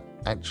 whatever that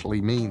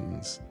actually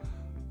means.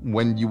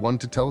 When you want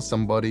to tell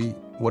somebody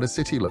what a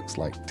city looks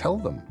like, tell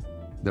them.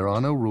 There are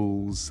no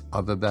rules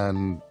other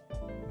than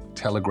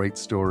tell a great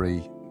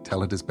story,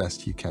 tell it as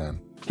best you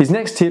can. His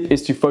next tip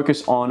is to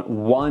focus on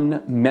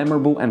one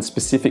memorable and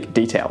specific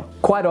detail.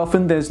 Quite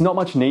often, there's not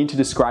much need to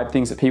describe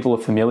things that people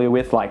are familiar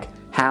with, like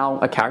how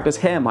a character's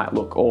hair might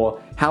look, or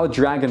how a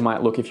dragon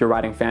might look if you're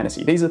writing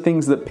fantasy. These are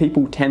things that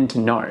people tend to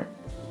know.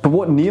 But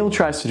what Neil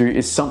tries to do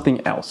is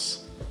something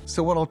else.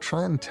 So what I'll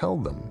try and tell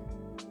them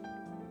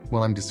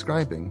while I'm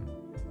describing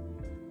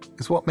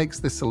is what makes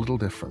this a little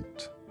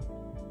different.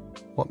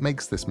 What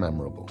makes this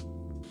memorable?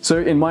 So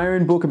in my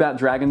own book about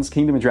dragons,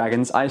 Kingdom of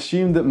Dragons, I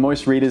assume that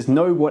most readers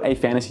know what a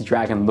fantasy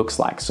dragon looks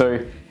like.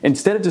 So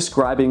instead of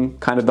describing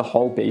kind of the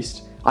whole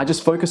beast, I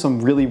just focus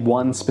on really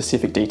one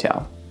specific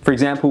detail. For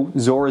example,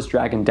 Zora's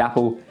dragon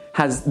Dapple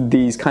has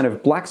these kind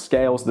of black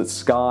scales that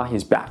scar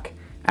his back.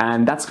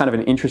 And that's kind of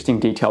an interesting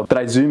detail that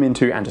I zoom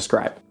into and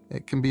describe.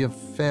 It can be a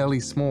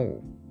fairly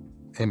small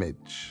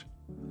image,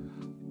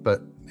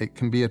 but it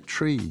can be a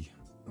tree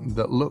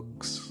that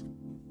looks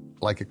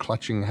like a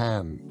clutching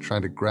hand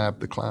trying to grab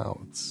the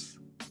clouds.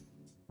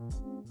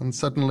 And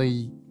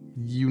suddenly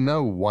you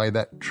know why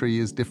that tree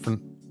is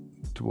different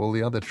to all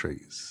the other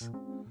trees.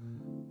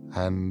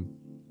 And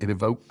it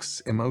evokes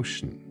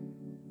emotion.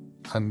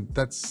 And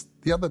that's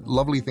the other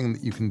lovely thing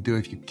that you can do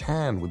if you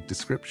can with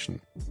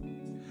description,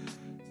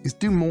 is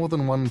do more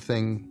than one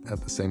thing at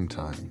the same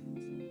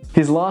time.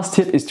 His last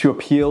tip is to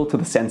appeal to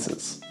the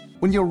senses.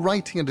 When you're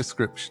writing a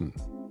description,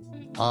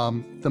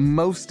 the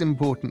most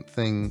important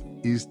thing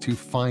is to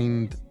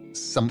find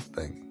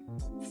something.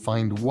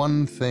 Find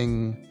one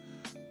thing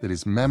that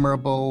is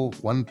memorable,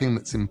 one thing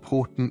that's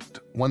important,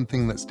 one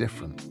thing that's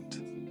different.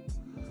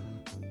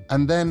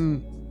 And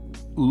then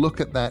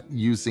look at that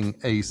using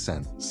a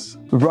sense.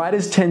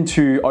 Writers tend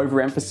to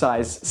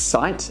overemphasize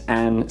sight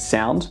and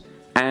sound,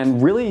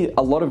 and really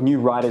a lot of new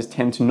writers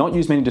tend to not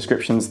use many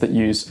descriptions that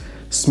use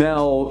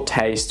smell,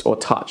 taste, or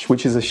touch,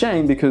 which is a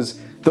shame because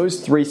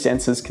those 3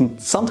 senses can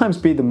sometimes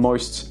be the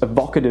most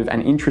evocative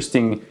and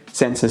interesting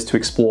senses to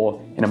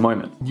explore in a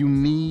moment. You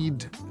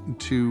need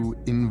to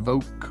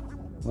invoke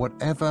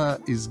whatever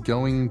is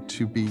going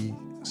to be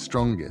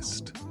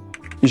strongest.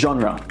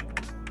 Genre.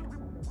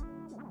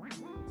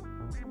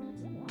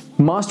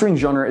 Mastering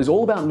genre is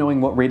all about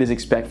knowing what readers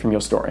expect from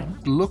your story.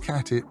 Look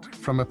at it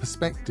from a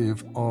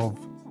perspective of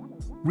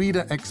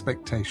reader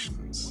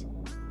expectations.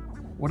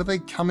 What are they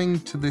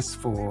coming to this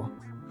for?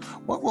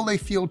 What will they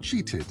feel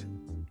cheated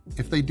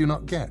if they do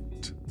not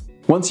get?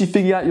 Once you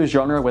figure out your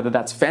genre, whether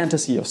that's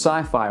fantasy or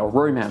sci-fi or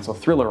romance or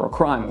thriller or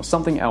crime or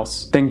something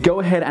else, then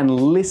go ahead and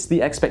list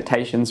the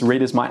expectations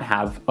readers might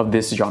have of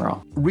this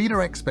genre.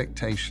 Reader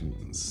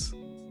expectations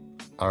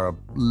are a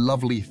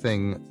lovely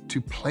thing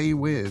to play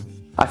with.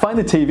 I find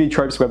the TV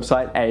Tropes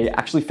website a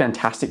actually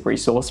fantastic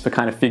resource for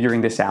kind of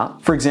figuring this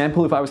out. For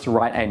example, if I was to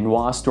write a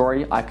noir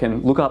story, I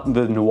can look up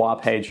the noir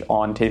page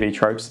on TV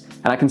Tropes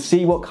and I can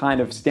see what kind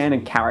of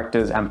standard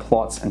characters and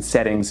plots and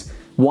settings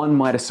one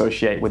might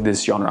associate with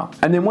this genre.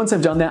 And then once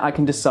I've done that, I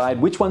can decide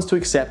which ones to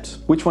accept,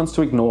 which ones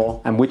to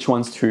ignore, and which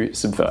ones to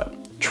subvert.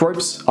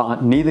 Tropes are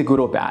neither good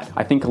or bad.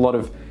 I think a lot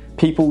of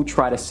people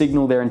try to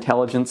signal their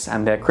intelligence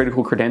and their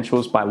critical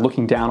credentials by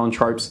looking down on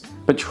tropes,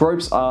 but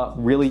tropes are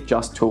really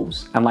just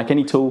tools. And like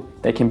any tool,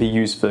 they can be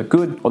used for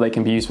good or they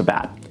can be used for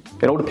bad.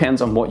 It all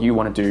depends on what you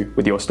want to do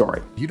with your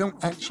story. You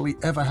don't actually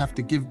ever have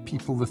to give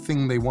people the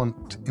thing they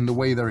want in the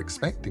way they're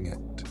expecting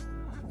it.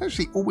 I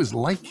actually always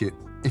like it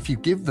if you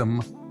give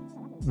them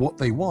what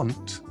they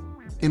want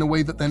in a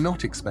way that they're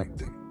not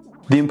expecting.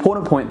 The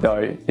important point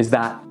though is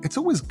that it's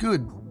always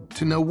good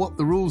to know what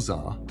the rules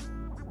are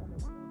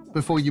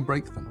before you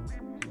break them.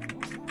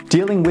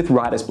 Dealing with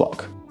writer's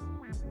block.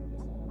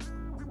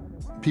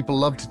 People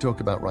love to talk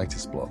about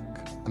writer's block,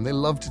 and they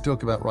love to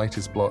talk about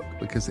writer's block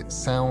because it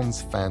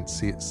sounds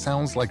fancy, it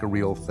sounds like a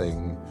real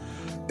thing.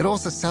 It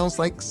also sounds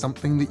like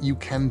something that you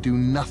can do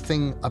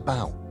nothing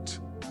about.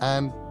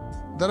 And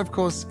that, of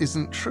course,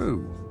 isn't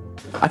true.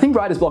 I think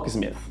writer's block is a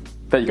myth.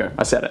 There you go,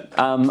 I said it.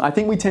 I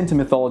think we tend to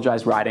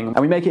mythologize writing and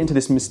we make it into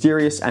this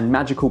mysterious and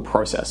magical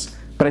process.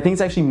 But I think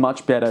it's actually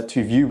much better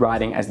to view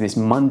writing as this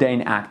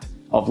mundane act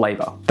of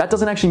labor. That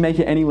doesn't actually make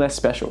it any less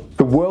special.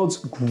 The world's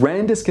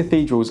grandest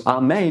cathedrals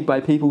are made by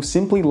people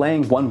simply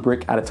laying one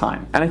brick at a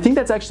time. And I think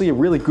that's actually a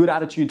really good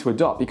attitude to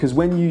adopt, because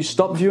when you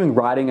stop viewing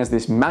writing as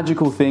this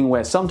magical thing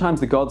where sometimes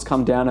the gods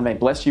come down and they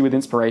bless you with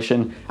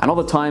inspiration, and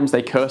other times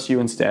they curse you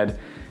instead,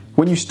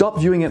 when you stop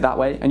viewing it that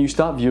way and you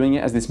start viewing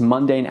it as this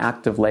mundane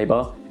act of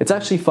labor, it's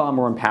actually far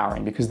more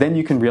empowering, because then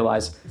you can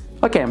realize,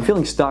 okay, I'm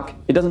feeling stuck.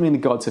 It doesn't mean the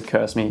gods have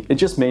cursed me. It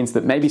just means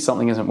that maybe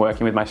something isn't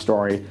working with my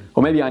story,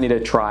 or maybe I need to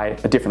try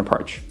a different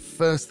approach.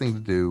 First thing to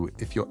do,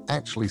 if you're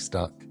actually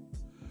stuck,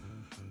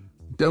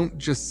 don't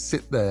just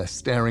sit there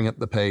staring at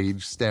the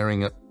page,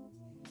 staring at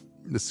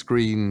the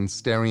screen,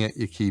 staring at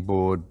your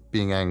keyboard,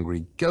 being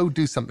angry. Go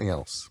do something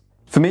else.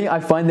 For me, I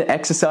find that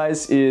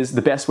exercise is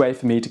the best way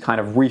for me to kind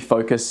of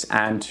refocus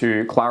and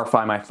to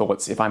clarify my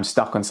thoughts if I'm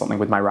stuck on something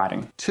with my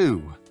writing.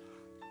 2,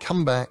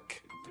 come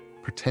back,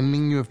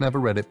 pretending you have never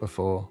read it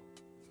before.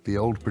 The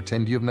old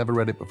pretend you have never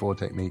read it before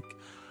technique.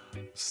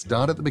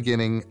 Start at the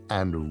beginning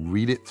and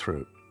read it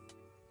through.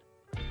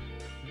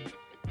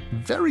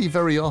 Very,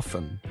 very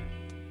often,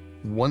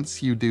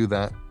 once you do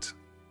that,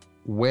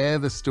 where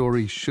the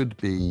story should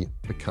be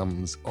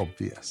becomes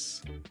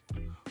obvious.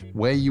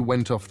 Where you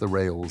went off the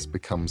rails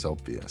becomes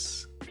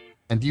obvious.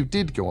 And you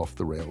did go off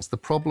the rails. The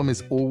problem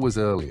is always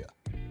earlier.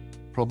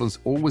 Problem's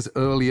always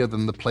earlier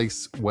than the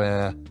place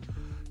where,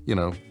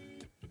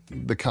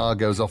 the car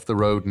goes off the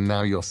road and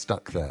now you're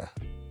stuck there.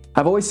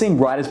 I've always seen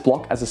writer's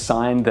block as a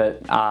sign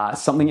that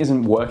something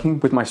isn't working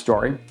with my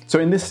story. So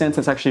in this sense,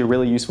 it's actually a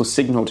really useful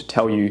signal to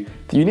tell you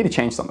that you need to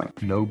change something.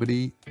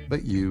 Nobody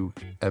but you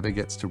ever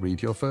gets to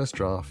read your first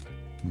draft.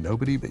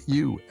 Nobody but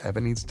you ever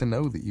needs to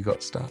know that you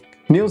got stuck.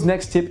 Neil's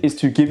next tip is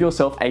to give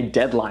yourself a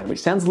deadline, which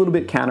sounds a little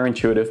bit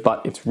counterintuitive,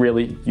 but it's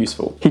really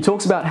useful. He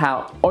talks about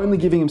how only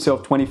giving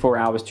himself 24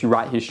 hours to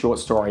write his short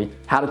story,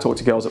 How to Talk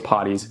to Girls at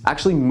Parties,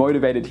 actually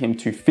motivated him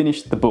to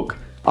finish the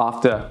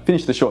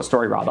short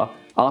story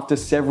after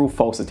several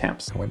false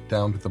attempts. I went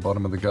down to the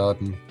bottom of the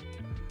garden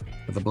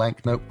with a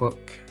blank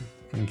notebook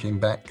and came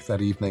back that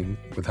evening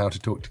with How to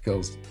Talk to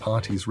Girls at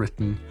Parties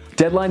written.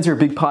 Deadlines are a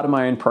big part of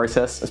my own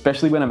process,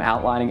 especially when I'm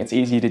outlining. It's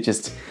easy to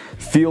just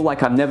feel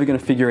like I'm never going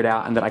to figure it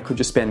out and that I could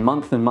just spend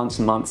months and months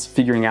and months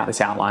figuring out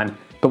this outline.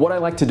 But what I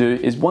like to do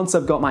is once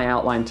I've got my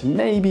outline to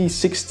maybe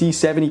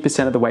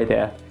 60-70% of the way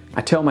there,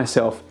 I tell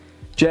myself,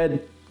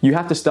 Jed, you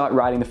have to start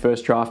writing the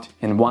first draft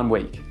in 1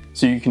 week.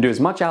 So you can do as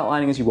much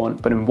outlining as you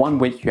want, but in 1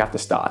 week you have to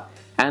start.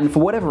 And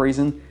for whatever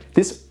reason,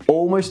 this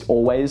almost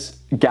always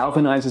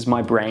galvanizes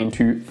my brain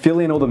to fill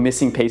in all the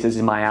missing pieces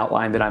in my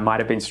outline that I might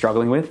have been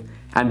struggling with.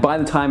 And by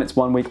the time it's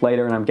 1 week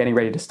later and I'm getting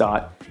ready to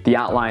start, the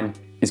outline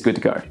is good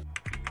to go.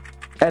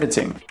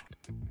 Editing.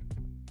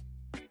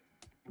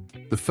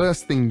 The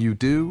first thing you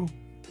do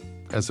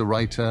as a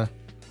writer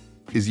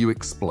is you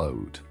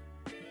explode.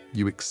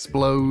 You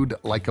explode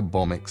like a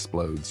bomb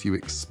explodes. You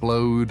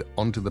explode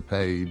onto the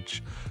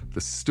page.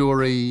 The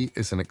story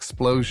is an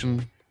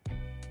explosion.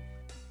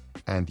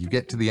 And you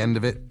get to the end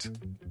of it.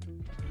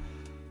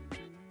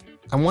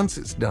 And once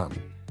it's done,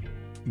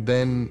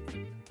 then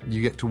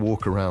you get to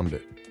walk around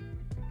it.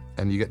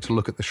 And you get to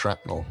look at the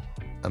shrapnel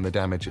and the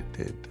damage it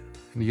did.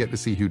 And you get to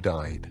see who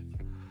died.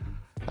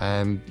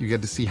 And you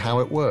get to see how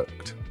it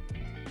worked.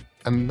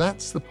 And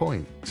that's the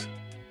point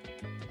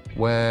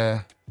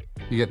where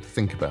you get to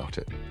think about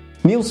it.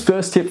 Neil's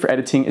first tip for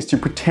editing is to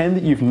pretend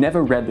that you've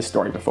never read the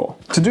story before.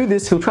 To do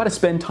this, he'll try to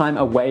spend time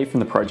away from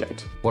the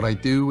project. What I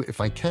do, if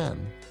I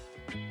can,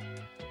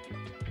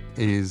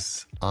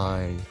 is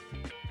I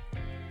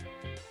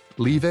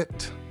leave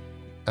it,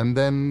 and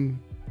then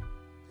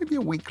maybe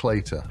a week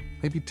later,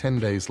 maybe 10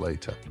 days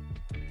later,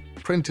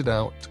 print it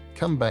out,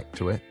 come back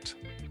to it,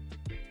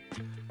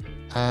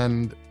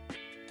 and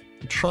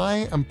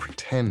try and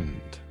pretend.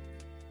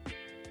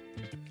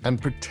 And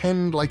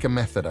pretend like a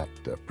method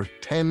actor.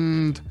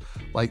 Pretend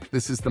like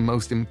this is the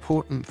most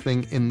important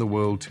thing in the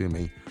world to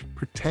me.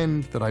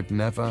 Pretend that I've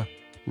never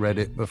read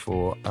it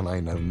before and I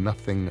know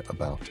nothing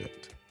about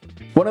it.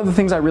 One of the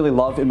things I really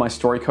love in my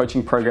story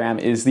coaching program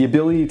is the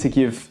ability to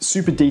give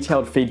super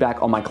detailed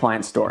feedback on my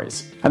clients'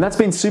 stories. And that's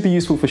been super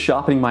useful for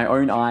sharpening my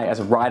own eye as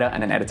a writer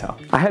and an editor.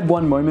 I had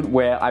one moment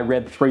where I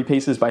read 3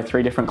 pieces by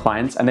 3 different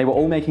clients and they were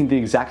all making the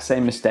exact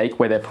same mistake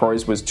where their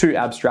prose was too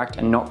abstract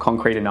and not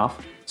concrete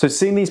enough. So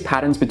seeing these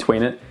patterns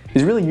between it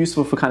is really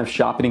useful for kind of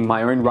sharpening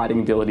my own writing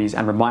abilities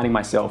and reminding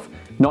myself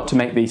not to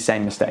make these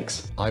same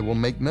mistakes. I will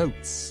make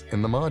notes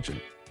in the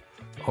margin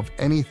of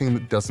anything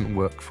that doesn't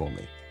work for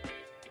me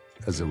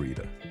as a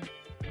reader.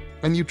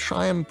 And you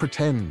try and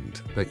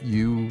pretend that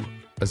you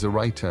as a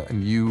writer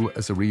and you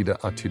as a reader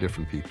are 2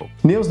 different people.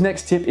 Neil's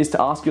next tip is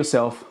to ask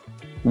yourself,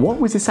 what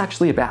was this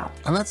actually about?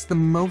 And that's the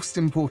most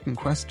important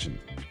question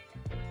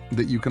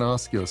that you can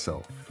ask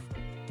yourself.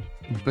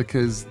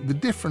 Because the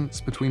difference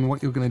between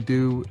what you're going to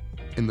do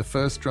in the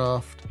first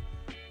draft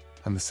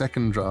and the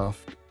second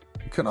draft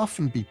can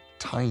often be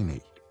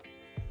tiny.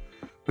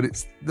 But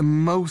it's the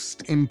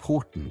most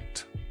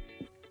important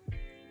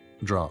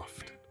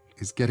draft,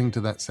 is getting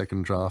to that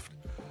second draft.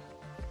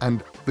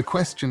 And the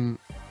question,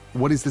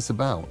 what is this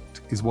about,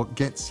 is what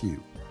gets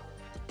you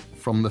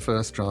from the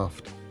first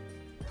draft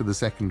to the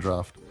second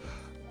draft.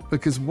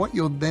 Because what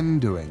you're then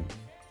doing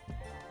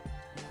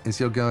is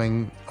you're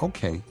going,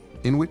 okay,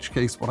 in which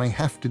case what I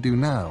have to do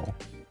now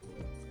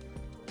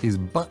is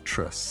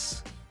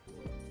buttress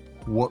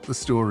what the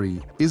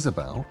story is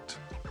about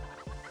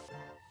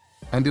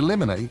and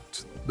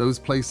eliminate those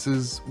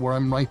places where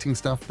I'm writing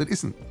stuff that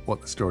isn't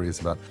what the story is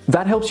about.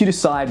 That helps you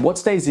decide what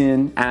stays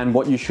in and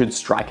what you should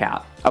strike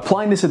out.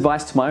 Applying this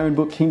advice to my own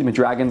book, Kingdom of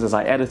Dragons, as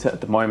I edit it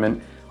at the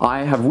moment, I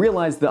have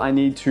realized that I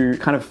need to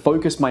kind of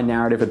focus my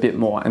narrative a bit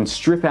more and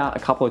strip out a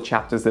couple of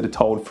chapters that are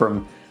told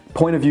from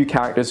point of view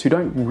characters who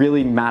don't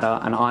really matter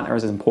and aren't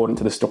as important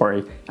to the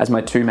story as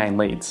my two main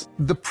leads.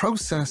 The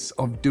process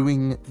of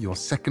doing your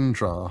second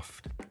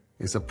draft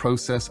is a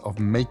process of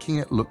making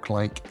it look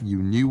like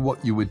you knew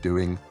what you were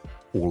doing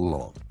all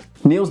along.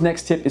 Neil's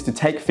next tip is to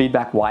take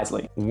feedback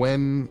wisely.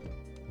 When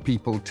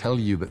people tell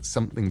you that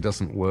something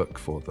doesn't work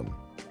for them,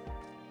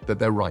 that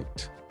they're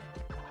right,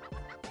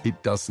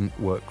 it doesn't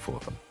work for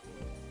them.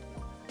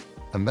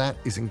 And that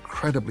is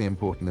incredibly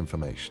important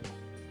information.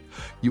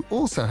 You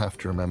also have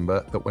to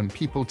remember that when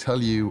people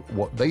tell you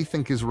what they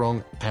think is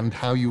wrong and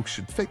how you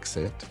should fix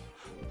it,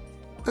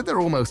 that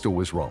they're almost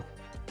always wrong.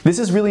 This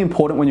is really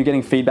important when you're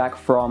getting feedback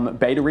from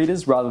beta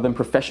readers rather than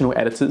professional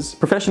editors.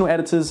 Professional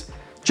editors,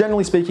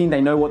 generally speaking,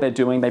 they know what they're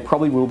doing. They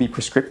probably will be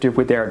prescriptive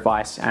with their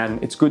advice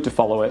and it's good to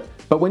follow it.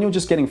 But when you're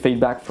just getting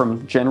feedback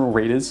from general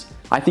readers,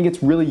 I think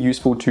it's really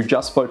useful to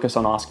just focus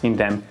on asking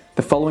them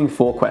the following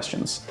 4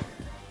 questions.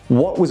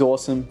 What was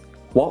awesome?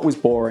 What was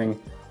boring?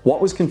 What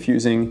was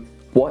confusing?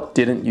 What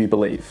didn't you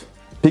believe?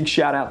 Big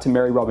shout out to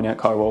Mary Robinette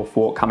Cowell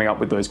for coming up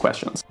with those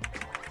questions.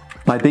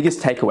 My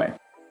biggest takeaway.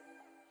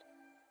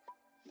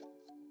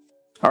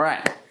 All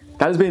right,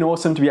 that has been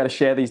awesome to be able to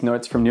share these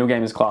notes from Neil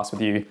Gaiman's class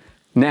with you.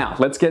 Now,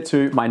 let's get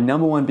to my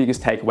number 1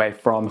 biggest takeaway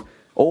from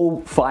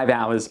all 5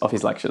 hours of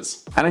his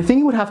lectures. And I think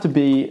it would have to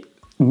be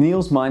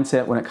Neil's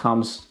mindset when it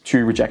comes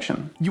to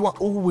rejection. You are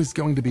always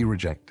going to be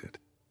rejected.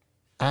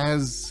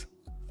 As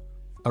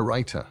a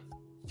writer,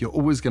 you're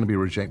always going to be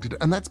rejected,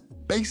 and that's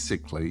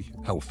basically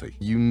healthy.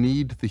 You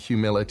need the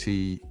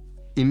humility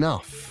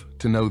enough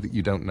to know that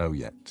you don't know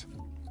yet.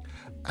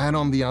 And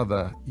on the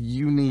other,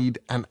 you need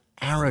an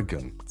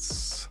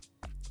arrogance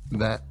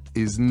that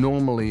is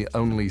normally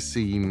only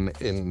seen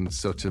in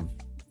sort of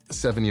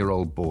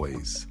 7-year-old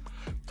boys.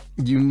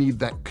 You need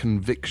that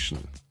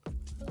conviction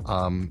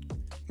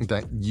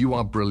that you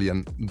are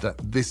brilliant, that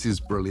this is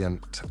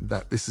brilliant,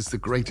 that this is the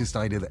greatest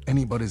idea that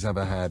anybody's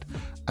ever had,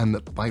 and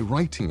that by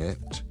writing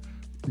it,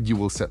 you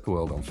will set the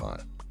world on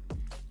fire.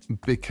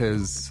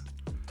 Because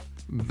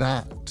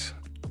that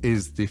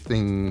is the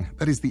thing,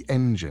 that is the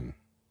engine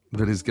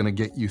that is going to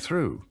get you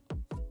through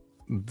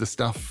the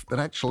stuff that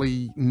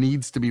actually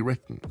needs to be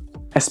written.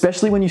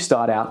 Especially when you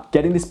start out,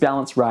 getting this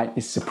balance right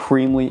is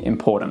supremely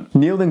important.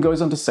 Neil then goes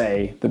on to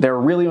say that there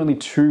are really only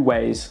 2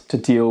 ways to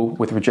deal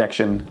with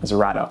rejection as a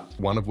writer.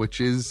 One of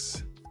which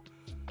is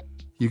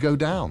you go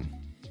down.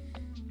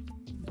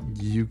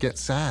 You get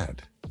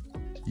sad.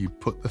 You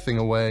put the thing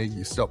away,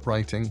 you stop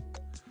writing,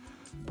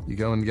 you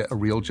go and get a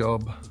real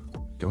job,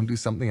 go and do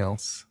something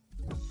else.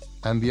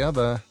 And the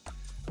other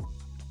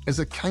is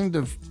a kind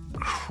of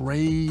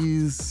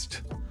crazed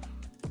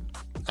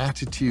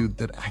attitude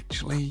that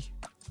actually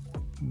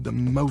the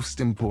most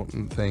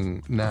important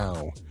thing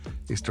now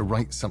is to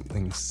write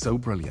something so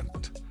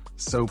brilliant,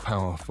 so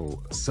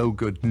powerful, so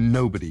good,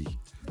 nobody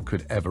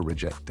could ever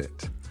reject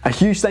it. A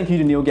huge thank you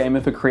to Neil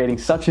Gaiman for creating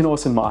such an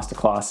awesome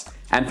masterclass.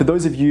 And for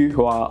those of you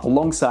who are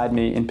alongside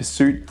me in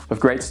pursuit of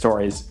great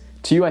stories,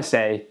 to you I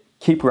say,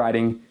 keep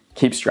writing,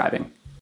 keep striving.